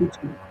 Okay,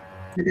 Putra.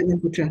 Adam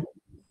and Putra.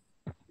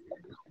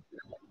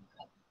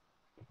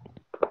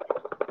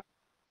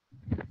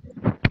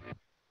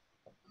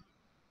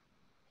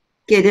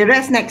 Okay, the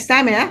rest next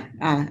time, yeah?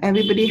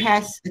 Everybody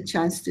has a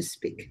chance to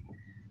speak.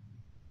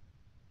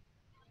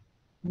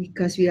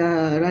 Because we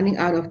are running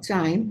out of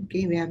time,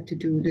 okay, we have to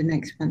do the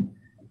next one.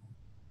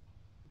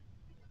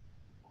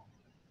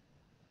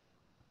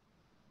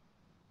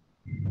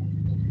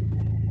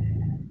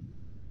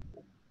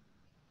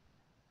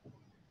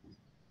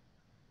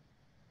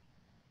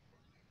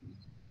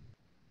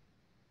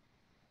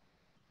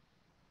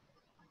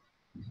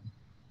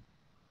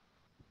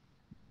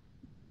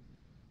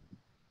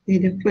 Okay,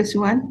 the first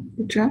one,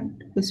 Putra,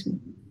 the first one.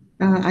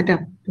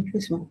 Adam, the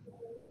first one.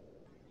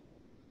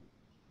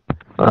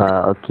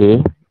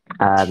 Okay.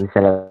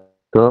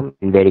 Assalamualaikum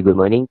and very good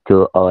morning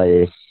to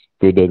all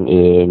students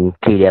in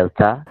Tri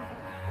Delta.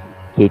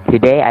 Okay,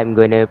 today I'm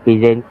gonna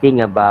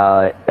presenting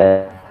about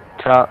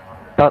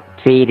top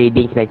three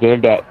readings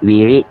material that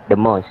we read the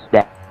most,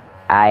 that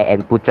I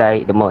and Putra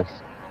read the most.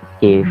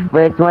 Okay,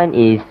 first one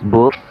is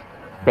books,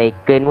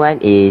 second one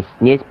is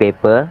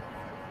newspaper,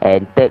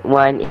 and third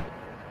one is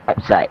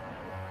website.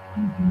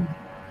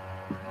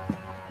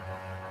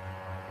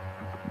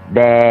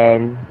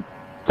 Then,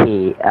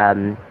 okay,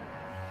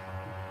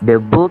 the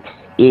books,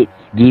 it's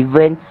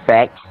given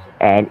facts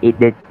and it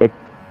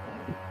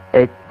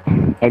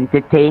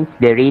entertains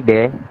the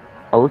reader.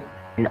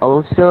 And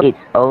also it's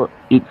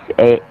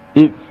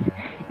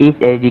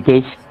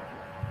education,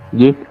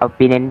 give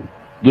opinion,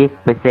 give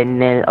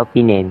personal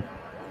opinion.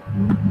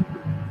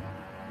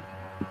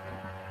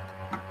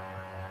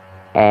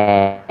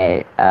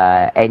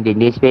 And the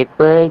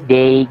newspaper,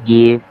 they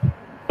give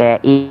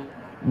it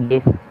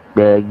give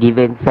the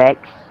given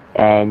facts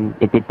and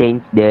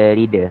entertains the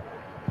reader.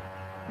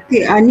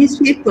 Okay,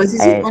 newspapers,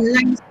 is it And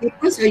online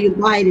newspapers or you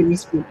buy the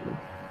newspaper?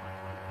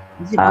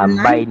 Is it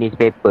online? buy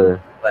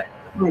newspaper.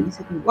 Buy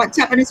newspaper. What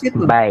type of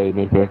newspaper? Buy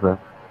newspaper.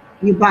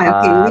 You buy,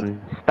 okay.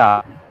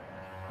 Star.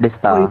 The Oh, you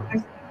Star.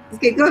 buy,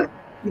 okay, good.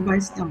 You buy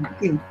Star,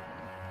 okay.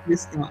 The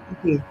Star,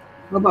 okay.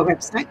 What about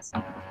websites?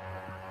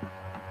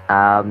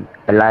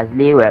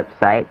 Lastly,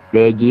 websites,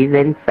 they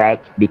given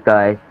facts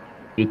because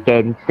we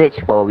can search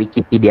for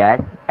Wikipedia,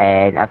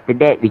 and after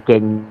that we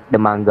can the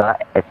manga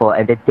for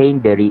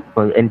entertain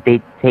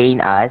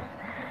us,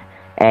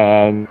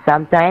 and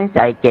sometimes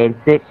I can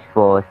search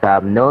for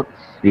some notes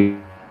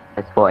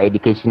for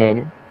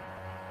educational,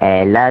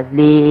 and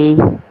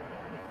lastly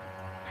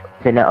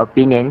personal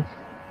opinions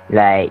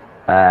like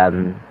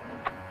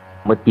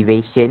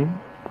motivation,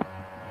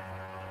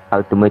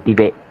 how to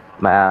motivate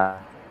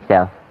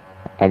myself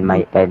and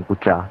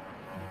Putra.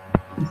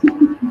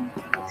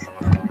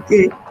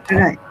 Okay, all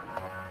right.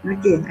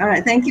 Okay, all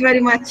right. Thank you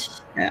very much,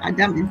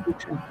 Adam and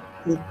Putra.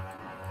 Okay.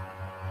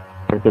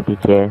 Thank you,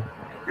 teacher.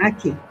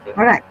 Okay,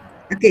 all right.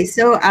 Okay,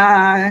 so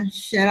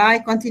shall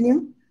I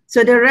continue?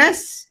 So the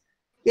rest,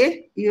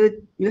 okay, you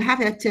have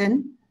your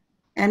turn,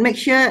 and make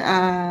sure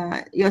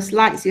your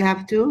slides you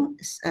have to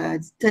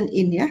turn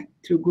in, yeah,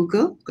 through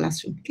Google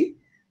Classroom. Okay,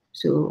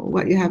 so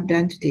what you have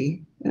done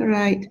today. All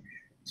right.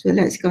 So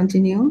let's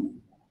continue.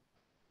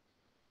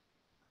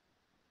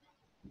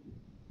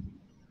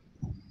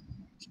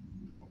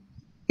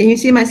 Can you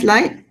see my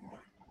slide?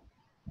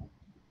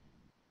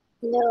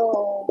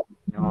 No.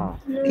 No.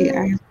 Okay,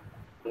 I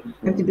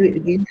have to do it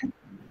again.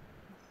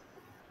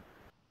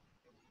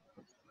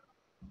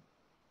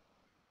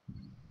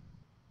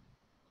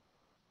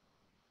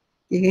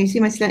 Okay, can you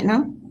see my slide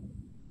now?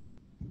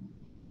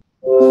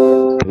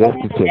 Yes,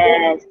 teacher.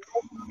 Yes.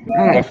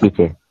 All right. Yes,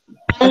 teacher.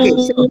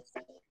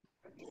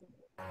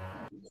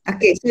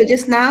 Okay, so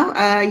just now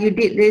you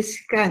did this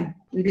kan?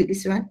 You did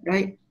this one,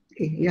 right?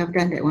 Okay, you have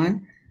done that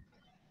one.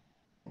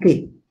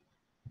 Okay.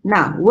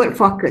 Now, word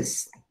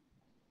focus.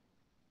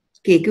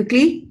 Okay,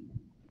 quickly.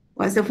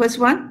 What's the first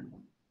one?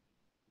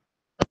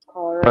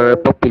 Coral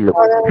popular.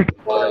 Coral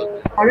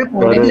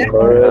popular.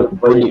 Coral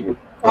polyp.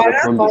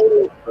 Coral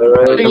Polyp.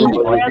 all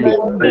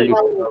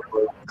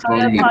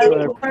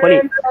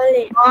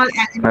Coral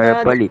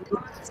animal polyp.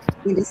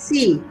 in the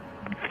sea.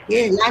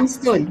 Okay,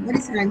 limestone. What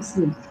is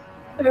limestone?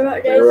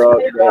 Rock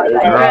Rock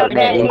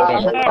that is made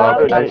of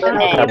carbonate.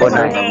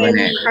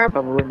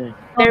 Carbonate.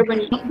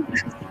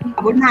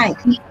 Carbonite.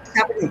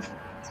 Carbonate.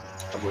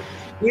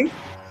 Okay.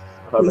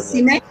 Okay,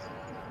 cement.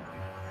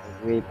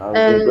 Grape.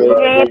 Okay.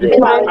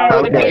 What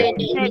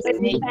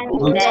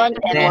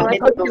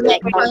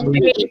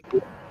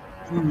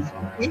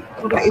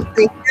about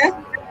equator?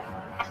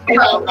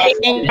 Imaginary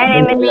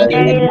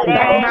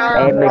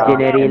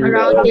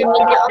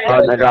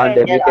form around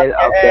the middle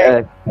of the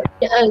earth.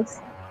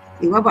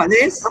 Okay, what about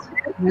this?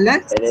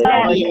 Mollusk.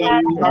 Sun.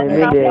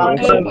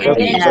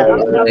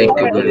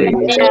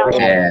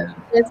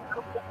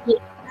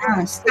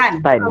 Sun.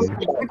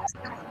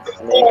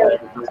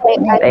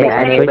 An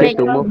animation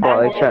to move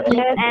for a short. To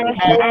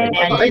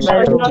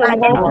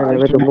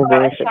move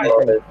for a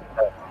short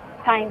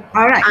time.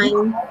 All right.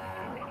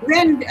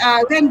 When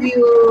do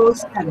you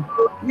stun?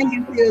 When do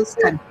you feel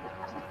stun?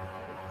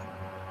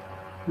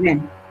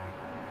 When?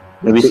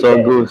 When we saw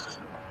a ghost.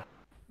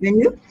 When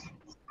you?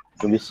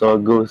 When we saw a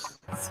ghost.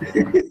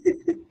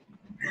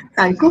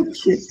 Takut.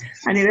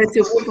 Ada rasa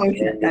pun kau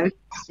tak.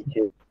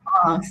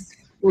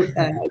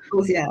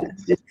 Froze, yeah.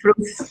 Just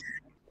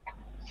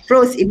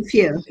froze in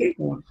fear. Okay.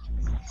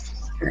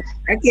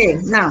 Okay.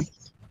 Now,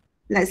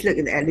 let's look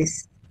at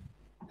this.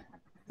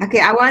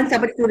 Okay, I want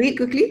somebody to read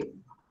quickly.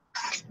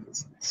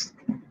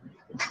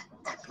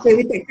 Okay,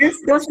 we take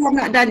this. Those who have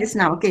not done this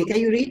now. Okay, can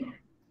you read?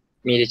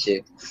 Me,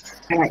 teacher.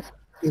 All right.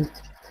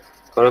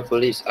 Coral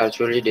polyps are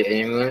truly the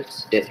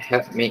animals that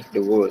help make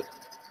the world.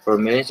 For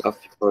millions of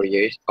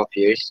years,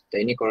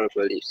 tiny coral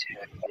polyps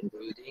have been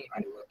building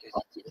underwater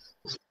cities.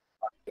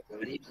 The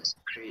polyps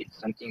create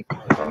something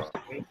called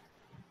limestone,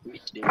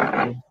 which they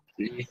can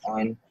live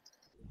on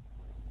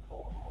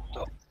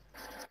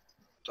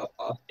top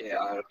of. There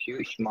are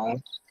huge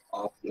amounts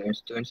of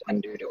limestones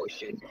under the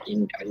ocean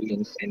in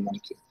islands and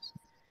mountains.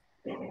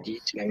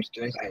 These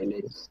limestone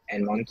islands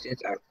and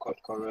mountains are called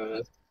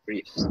coral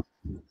reefs.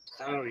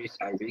 Some reefs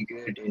are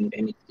bigger than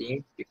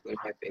anything people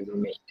have ever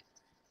made.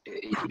 The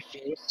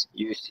Egyptians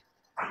used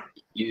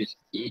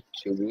it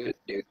to build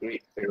the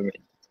Great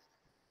Pyramid.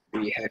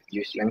 We have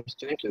used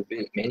limestone to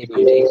build many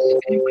buildings,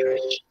 and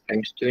crushed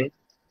limestone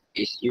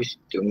is used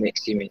to make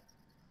cement.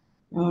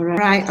 All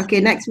right.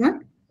 Okay, next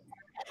one.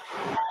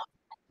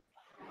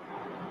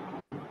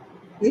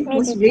 Okay,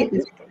 who's read?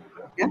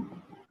 Yeah.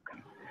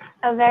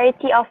 A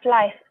variety of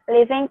life.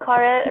 Living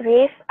coral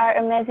reefs are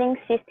amazing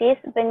cities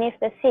beneath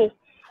the sea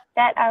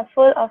that are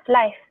full of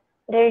life.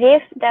 The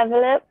reefs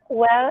develop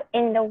well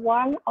in the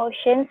warm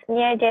oceans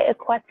near the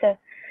equator.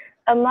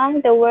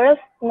 Among the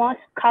world's most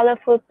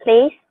colorful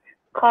places,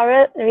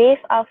 coral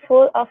reefs are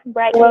full of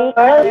brightly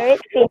colored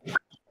fish.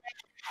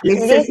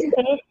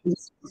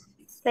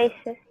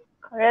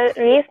 Coral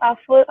reefs are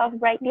full of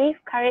brightly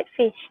colored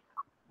fish.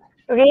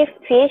 Reef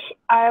fish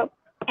are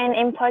an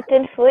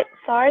important food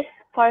source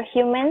for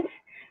humans,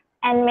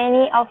 and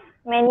many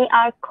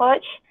are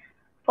caught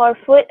for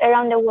food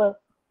around the world.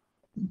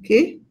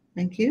 Okay,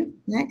 thank you.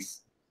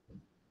 Next.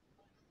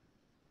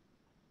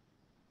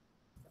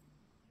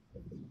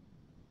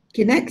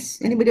 Okay,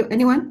 next.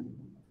 Anyone?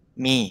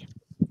 Me.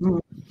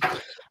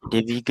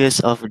 The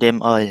biggest of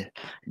them all.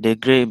 The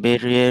Great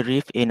Barrier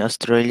Reef in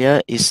Australia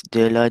is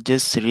the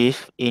largest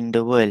reef in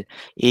the world.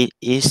 It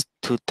is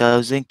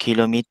 2,000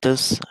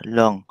 kilometers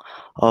long.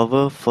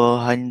 Over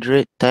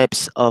 400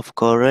 types of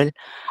coral,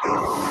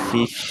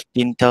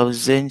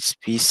 15,000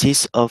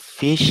 species of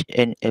fish,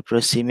 and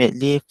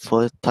approximately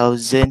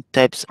 4,000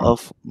 types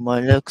of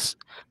mollusks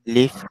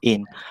live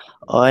in,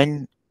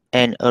 on,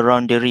 and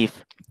around the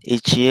reef.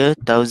 Each year,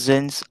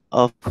 thousands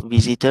of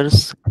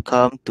visitors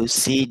come to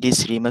see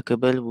this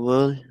remarkable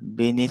world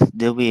beneath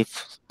the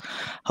waves.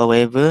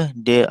 However,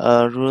 there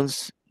are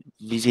rules.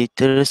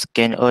 Visitors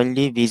can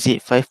only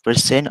visit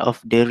 5%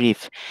 of the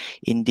reef.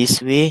 In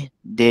this way,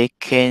 they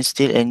can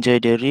still enjoy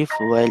the reef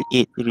while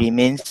it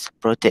remains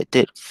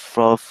protected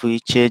for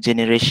future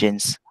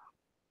generations.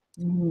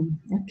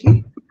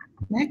 Okay,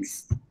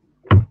 next.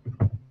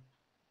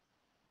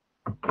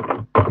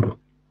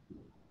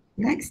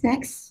 Next.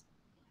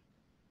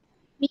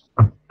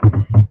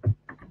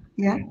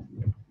 Yeah.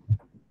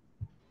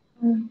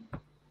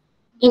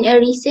 In a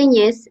recent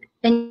years,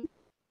 a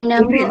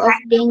number of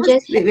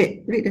dangers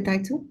Wait, read the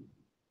title.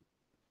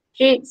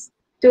 threats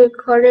to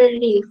coral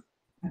reef.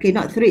 Okay,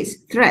 not threats.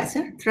 Threats,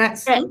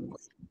 Threats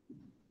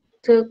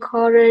to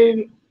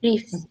coral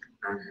reefs.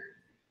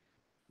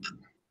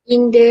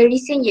 In the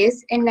recent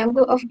years, a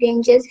number of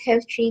dangers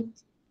have threatened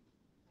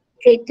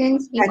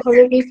the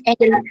coral reef and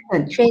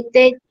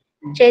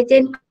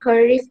threatened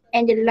coral reef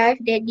and the life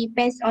that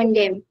depends on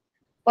them.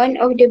 One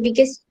of the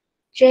biggest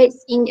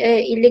threats in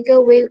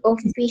illegal way of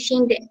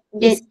fishing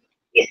is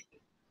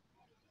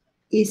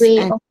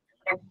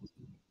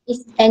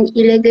an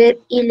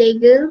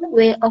illegal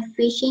way of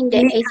fishing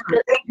that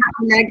exploits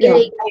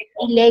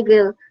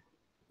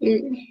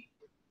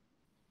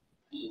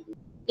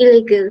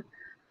illegal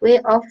way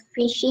of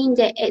fishing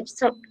that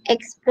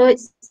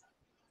exploits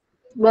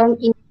bomb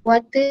in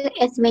water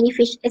as many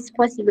fish as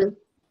possible.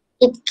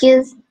 It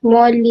kills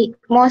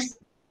most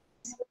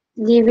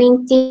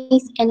living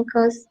things and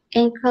causes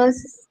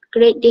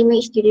great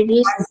damage to the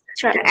reef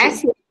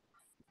structure.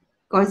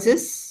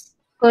 Causes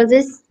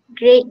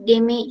Great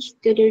damage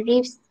to the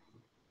reef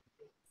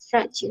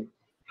structure.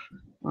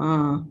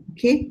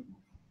 Okay.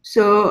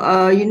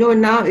 So you know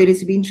now it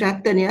is being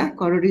threatened,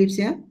 coral reefs,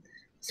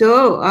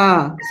 So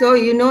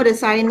you know the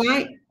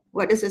cyanide.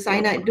 What does the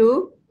cyanide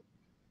do?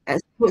 It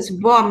puts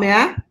bomb,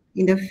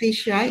 in the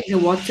fish, right, in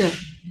the water.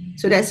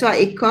 So that's why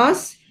it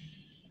causes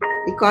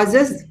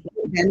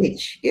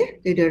damage,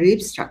 to the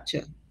reef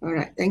structure. All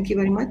right. Thank you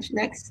very much.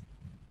 Next.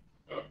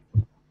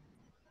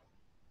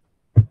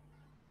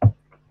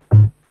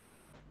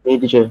 Hey,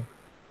 teacher.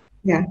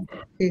 Yeah.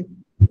 Okay.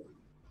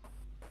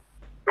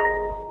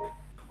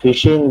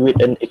 Fishing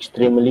with an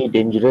extremely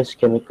dangerous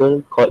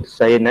chemical called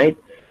cyanide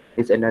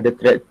is another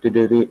threat to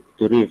to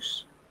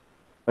reefs,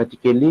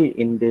 particularly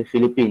in the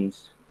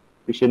Philippines.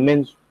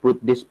 Fishermen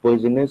put these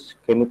poisonous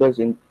chemicals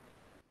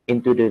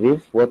into the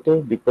reef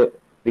water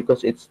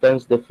because it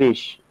stuns the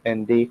fish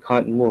and they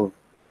can't move.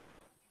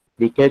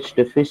 They catch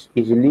the fish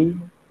easily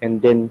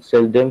and then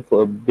sell them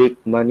for a big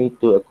money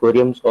to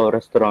aquariums or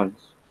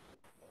restaurants.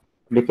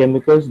 The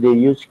chemicals they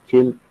use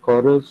kill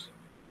corals,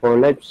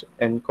 polyps,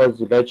 and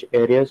cause large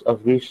areas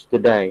of reefs to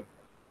die.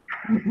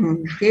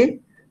 Okay.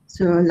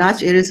 So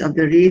large areas of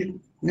the reef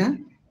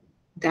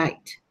died.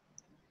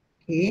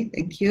 Okay.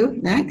 Thank you.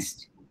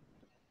 Next.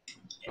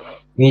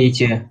 Me,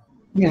 teacher.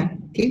 Yeah.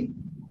 Okay.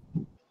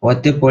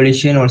 Water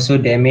pollution also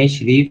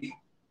damage reef.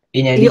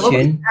 In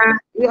addition,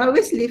 you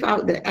always leave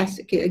out the S.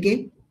 Okay.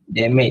 Again.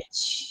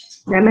 Damages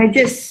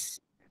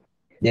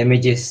Yeah.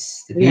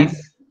 reef.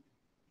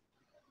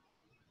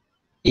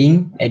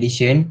 In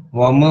addition,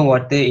 warmer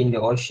water in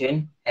the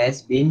ocean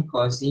has been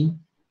causing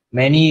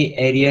many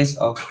areas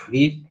of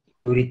reef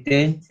to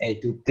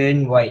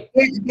turn white.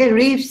 The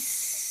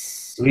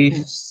reefs To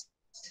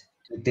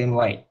turn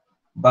white.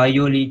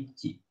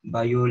 Biologists.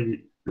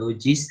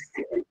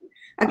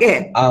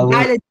 Okay.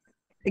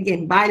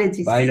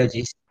 Biologists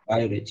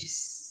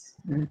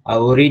are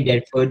worried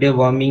that further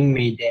warming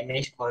may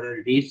damage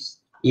coral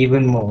reefs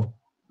even more.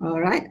 All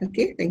right.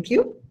 Okay. Thank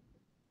you.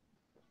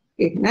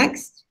 Okay.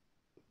 Next.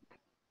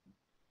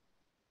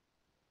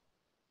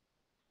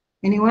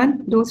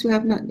 Anyone? Those who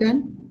have not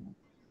done?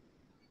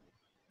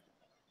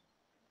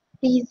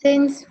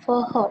 Reasons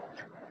for hope.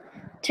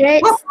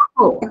 Threats.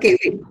 Hope. Okay.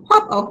 Wait.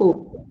 Hope or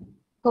hope?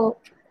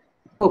 Hope.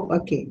 Hope.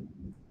 Okay.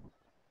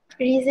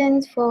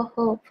 Reasons for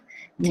hope.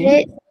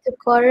 Threats to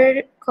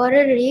coral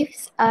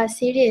reefs are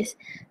serious,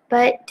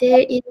 but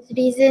there is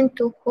reason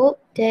to hope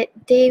that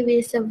they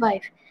will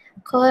survive.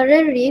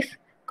 Coral reef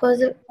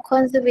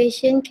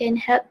conservation can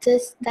help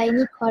these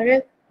tiny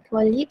coral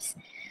polyps,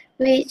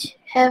 which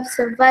have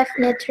survived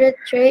natural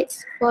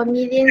threats for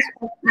millions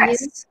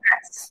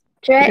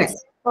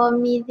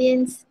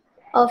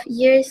of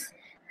years.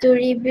 To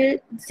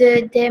rebuild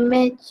the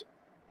damaged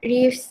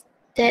reefs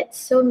that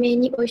so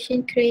many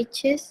ocean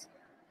creatures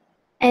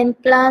and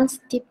plants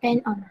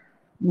depend on.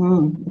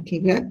 Okay,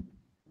 good.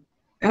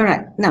 All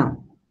right,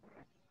 now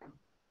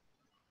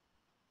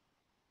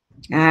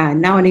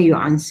only you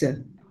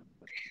answer.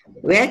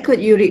 Where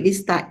could you read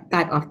this type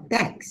of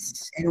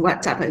text and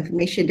what type of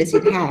information does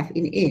it have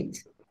in it?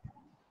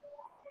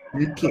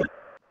 Okay,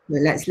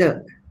 well, let's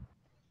look.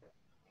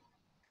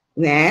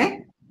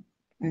 Where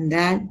and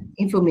then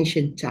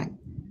information type.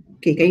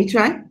 Okay, can you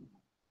try?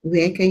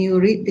 Where can you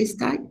read this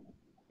type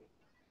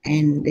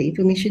and the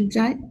information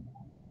type?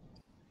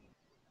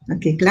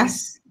 Okay,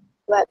 class.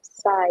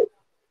 Website.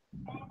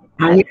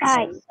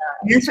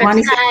 Yes, one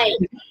is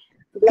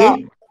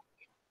okay.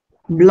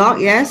 Blog,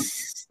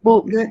 yes.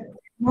 Book. Good.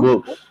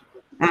 Books.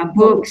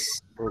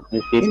 Books.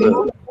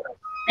 Newspaper.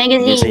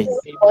 Magazine.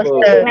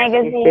 Poster.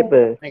 Magazine.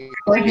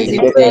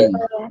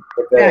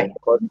 Right.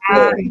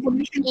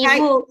 Information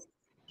type.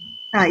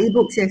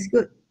 E-books, yes,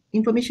 good.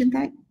 Information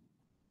type.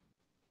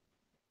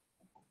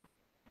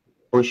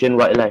 Ocean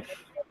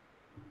wildlife.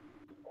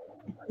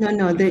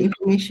 No, the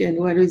information,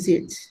 what is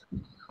it?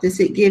 Does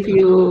it give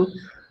you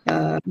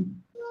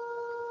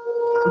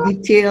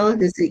detail?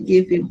 Does it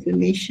give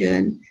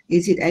information?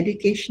 Is it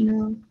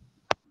educational?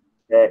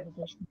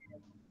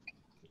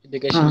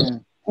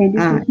 Educational.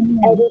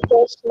 Educational.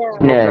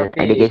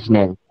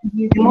 Educational.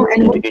 More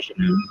and more.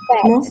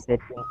 More.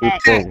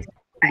 People.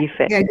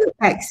 Defect. Yeah, good.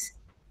 Facts.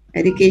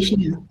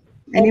 Educational.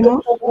 Any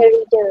more?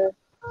 Entertain the reader.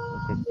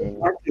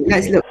 Okay,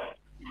 let's look.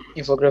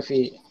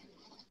 Infography.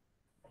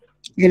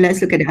 Okay,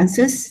 let's look at the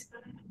answers.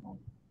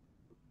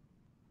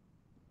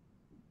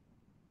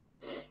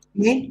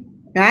 Okay,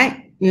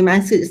 right? You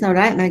answered it's not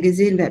right.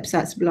 Magazine,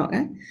 websites, blog.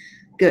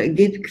 Good.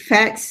 Give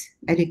facts,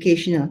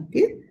 educational.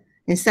 Okay,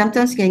 and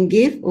sometimes can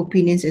give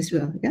opinions as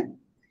well. Yeah.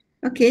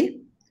 Okay.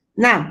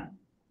 Now,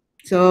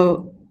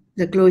 so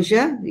the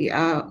closure. We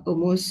are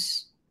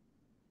almost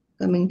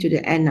coming to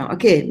the end now.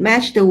 Okay,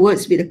 match the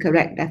words with the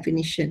correct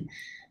definition.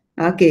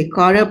 Okay,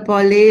 coral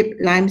polyp,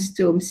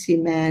 limestone,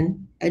 cement,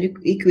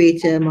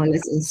 equator,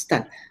 mollusk, and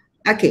stud.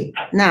 Okay,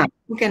 now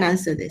who can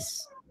answer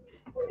this?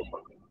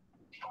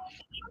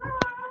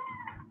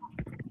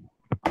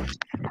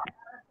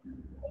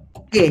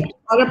 Okay,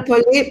 coral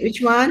polyp,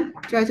 which one?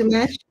 Try to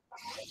match.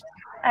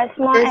 A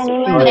small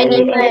animal. Small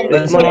animal.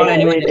 A small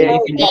animal that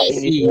live in the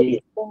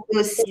sea.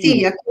 So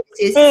C. Okay,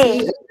 say C.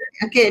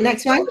 Okay,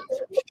 next one.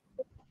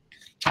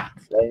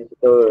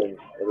 Limestone.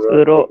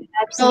 Rock.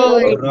 A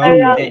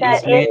rock that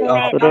is made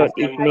of Rock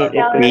is made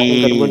of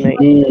calcium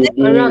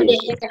calcium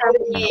carbonate.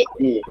 carbonate.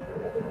 D.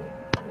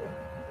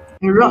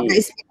 A rock that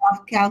is made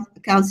of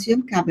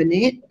calcium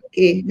carbonate.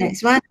 Okay,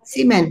 next one.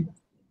 Cement.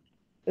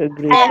 A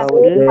grey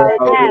powder.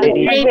 Powder.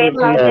 That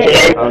is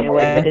produced and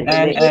water to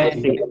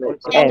make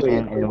concrete. F.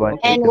 And water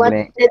And to what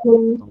make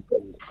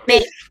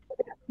make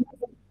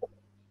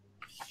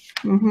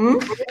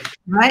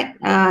Right.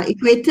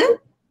 Equator.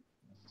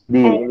 D.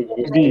 D.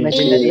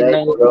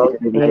 Line around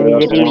the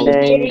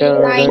Imaginary line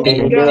around the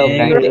middle of the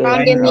earth.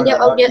 around the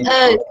middle of the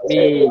earth.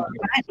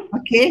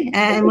 Okay,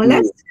 and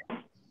mollusk.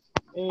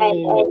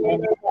 And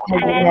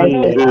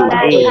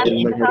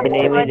The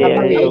name is the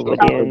area of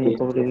body and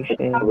population.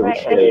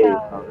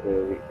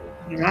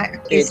 Right.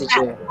 Okay, Okay,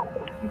 teacher.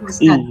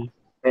 E.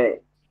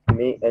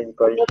 Make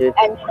unconscious.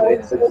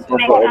 Conscious to move a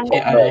short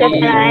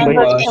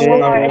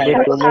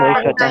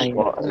time.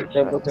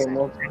 Able to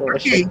move for a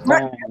Okay, short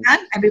good. time.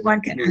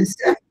 Everyone can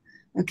answer.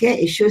 Okay,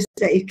 it shows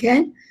that you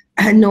can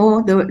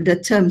know the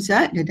terms,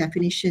 the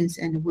definitions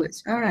and the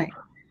words. All right.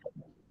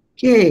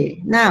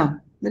 Okay, now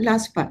the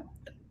last part.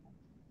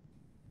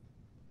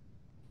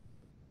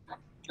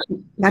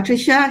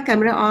 Patricia,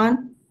 camera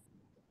on.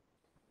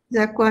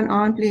 Zakwan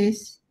on,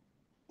 please.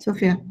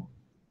 Sophia.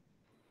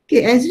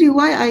 Okay, Ezri,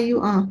 why are you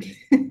on?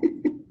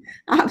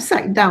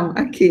 Upside down.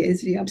 Okay,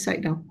 Ezri,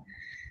 upside down.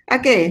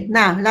 Okay,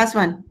 now last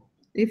one.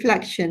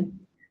 Reflection.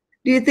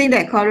 Do you think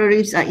that coral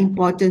reefs are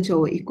important to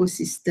our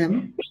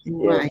ecosystem and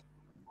why?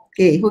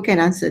 Okay, who can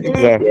answer this?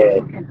 Yes.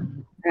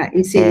 Right,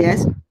 you say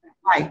yes.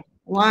 Why?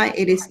 Why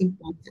it is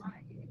important?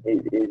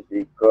 It is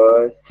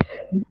because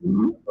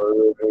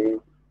coral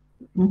reef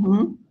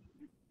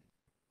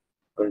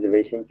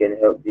conservation can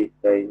help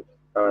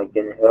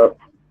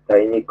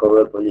tiny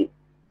coral polyps.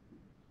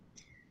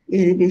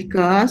 It is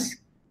because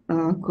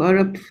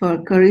coral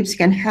reefs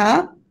can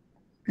help.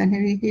 Can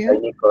you hear?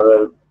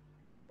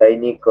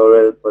 Tiny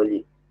coral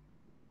polyps.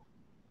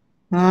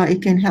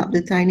 It can help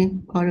the tiny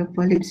coral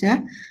polyps,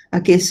 yeah?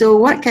 Okay, so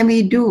what can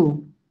we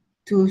do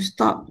to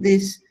stop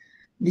this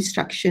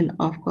destruction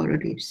of coral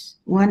reefs?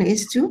 One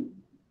is to,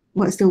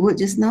 what's the word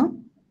just now?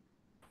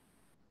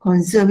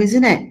 Conserve,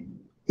 isn't it?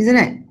 Isn't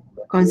it?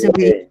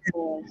 Conservation.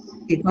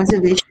 Okay,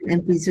 conservation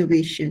and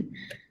preservation.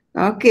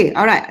 Okay,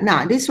 all right.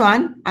 Now, this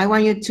one, I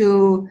want you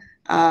to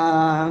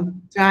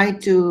try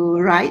to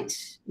write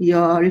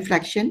your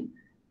reflection.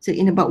 So,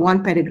 in about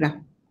one paragraph.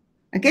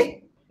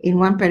 Okay? In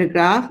one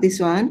paragraph, this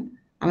one,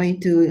 I want you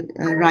to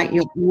write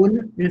your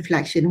own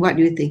reflection. What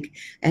do you think?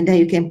 And then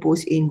you can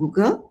post in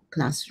Google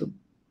Classroom.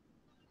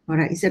 All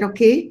right, is that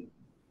okay?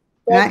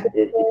 Right?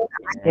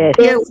 Yes.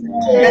 Yes,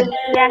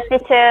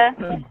 teacher.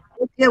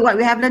 Hear what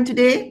we have learned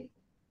today?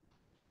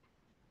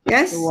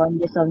 Yes? The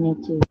wonders of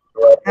nature.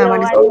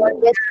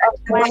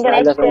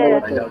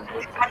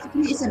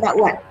 It's about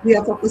what? We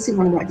are focusing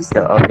on what this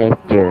The time? of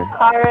nature.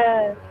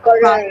 Coral.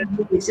 Coral,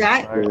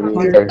 right?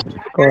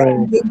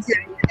 Coral.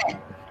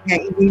 Yeah,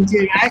 in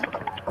danger, right?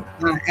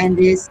 And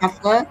they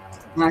suffer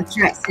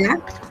threats, yeah?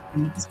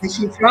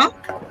 Especially from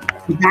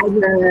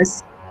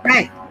divers,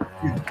 right?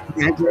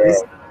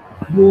 Divers,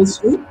 those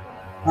who,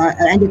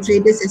 and the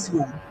traders as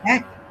well,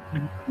 right?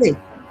 Okay,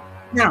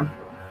 now,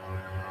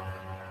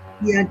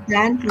 we are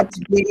done for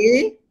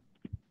today.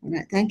 All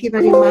right, thank you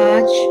very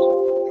much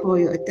for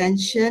your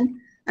attention.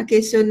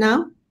 Okay, so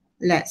now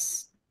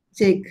let's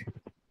take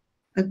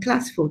a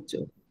class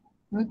photo.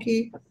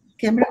 Okay,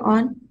 camera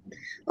on.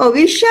 Oh,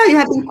 Visha, you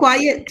have been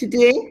quiet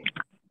today.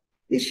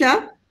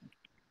 Visha?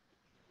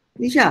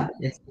 Visha?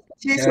 Yes.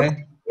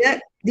 Yeah.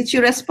 Did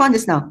you respond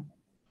just now?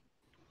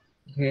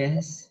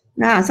 Yes.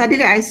 Nah,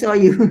 suddenly I saw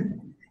you.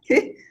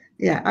 Okay.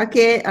 Yeah.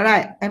 Okay. All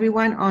right.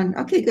 Everyone on.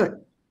 Okay.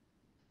 Good.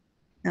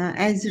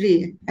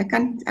 Ezri, I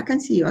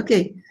can't see you.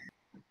 Okay.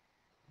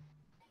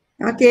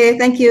 Okay.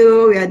 Thank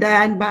you. We are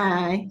done.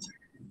 Bye.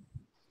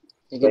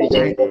 Thank you,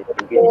 teacher.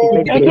 Thank you.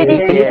 Thank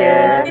you,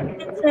 teacher.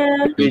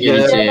 Thank you,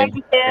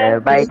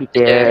 teacher. Bye,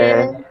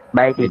 teacher.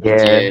 Bye, Bye,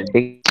 teacher.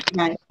 teacher.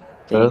 Bye.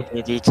 Thank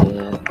you,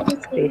 teacher.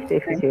 Stay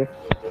safe, teacher.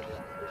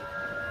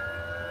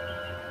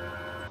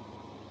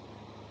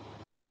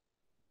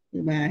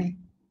 Bye.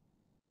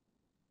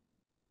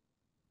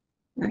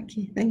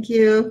 Okay, thank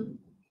you.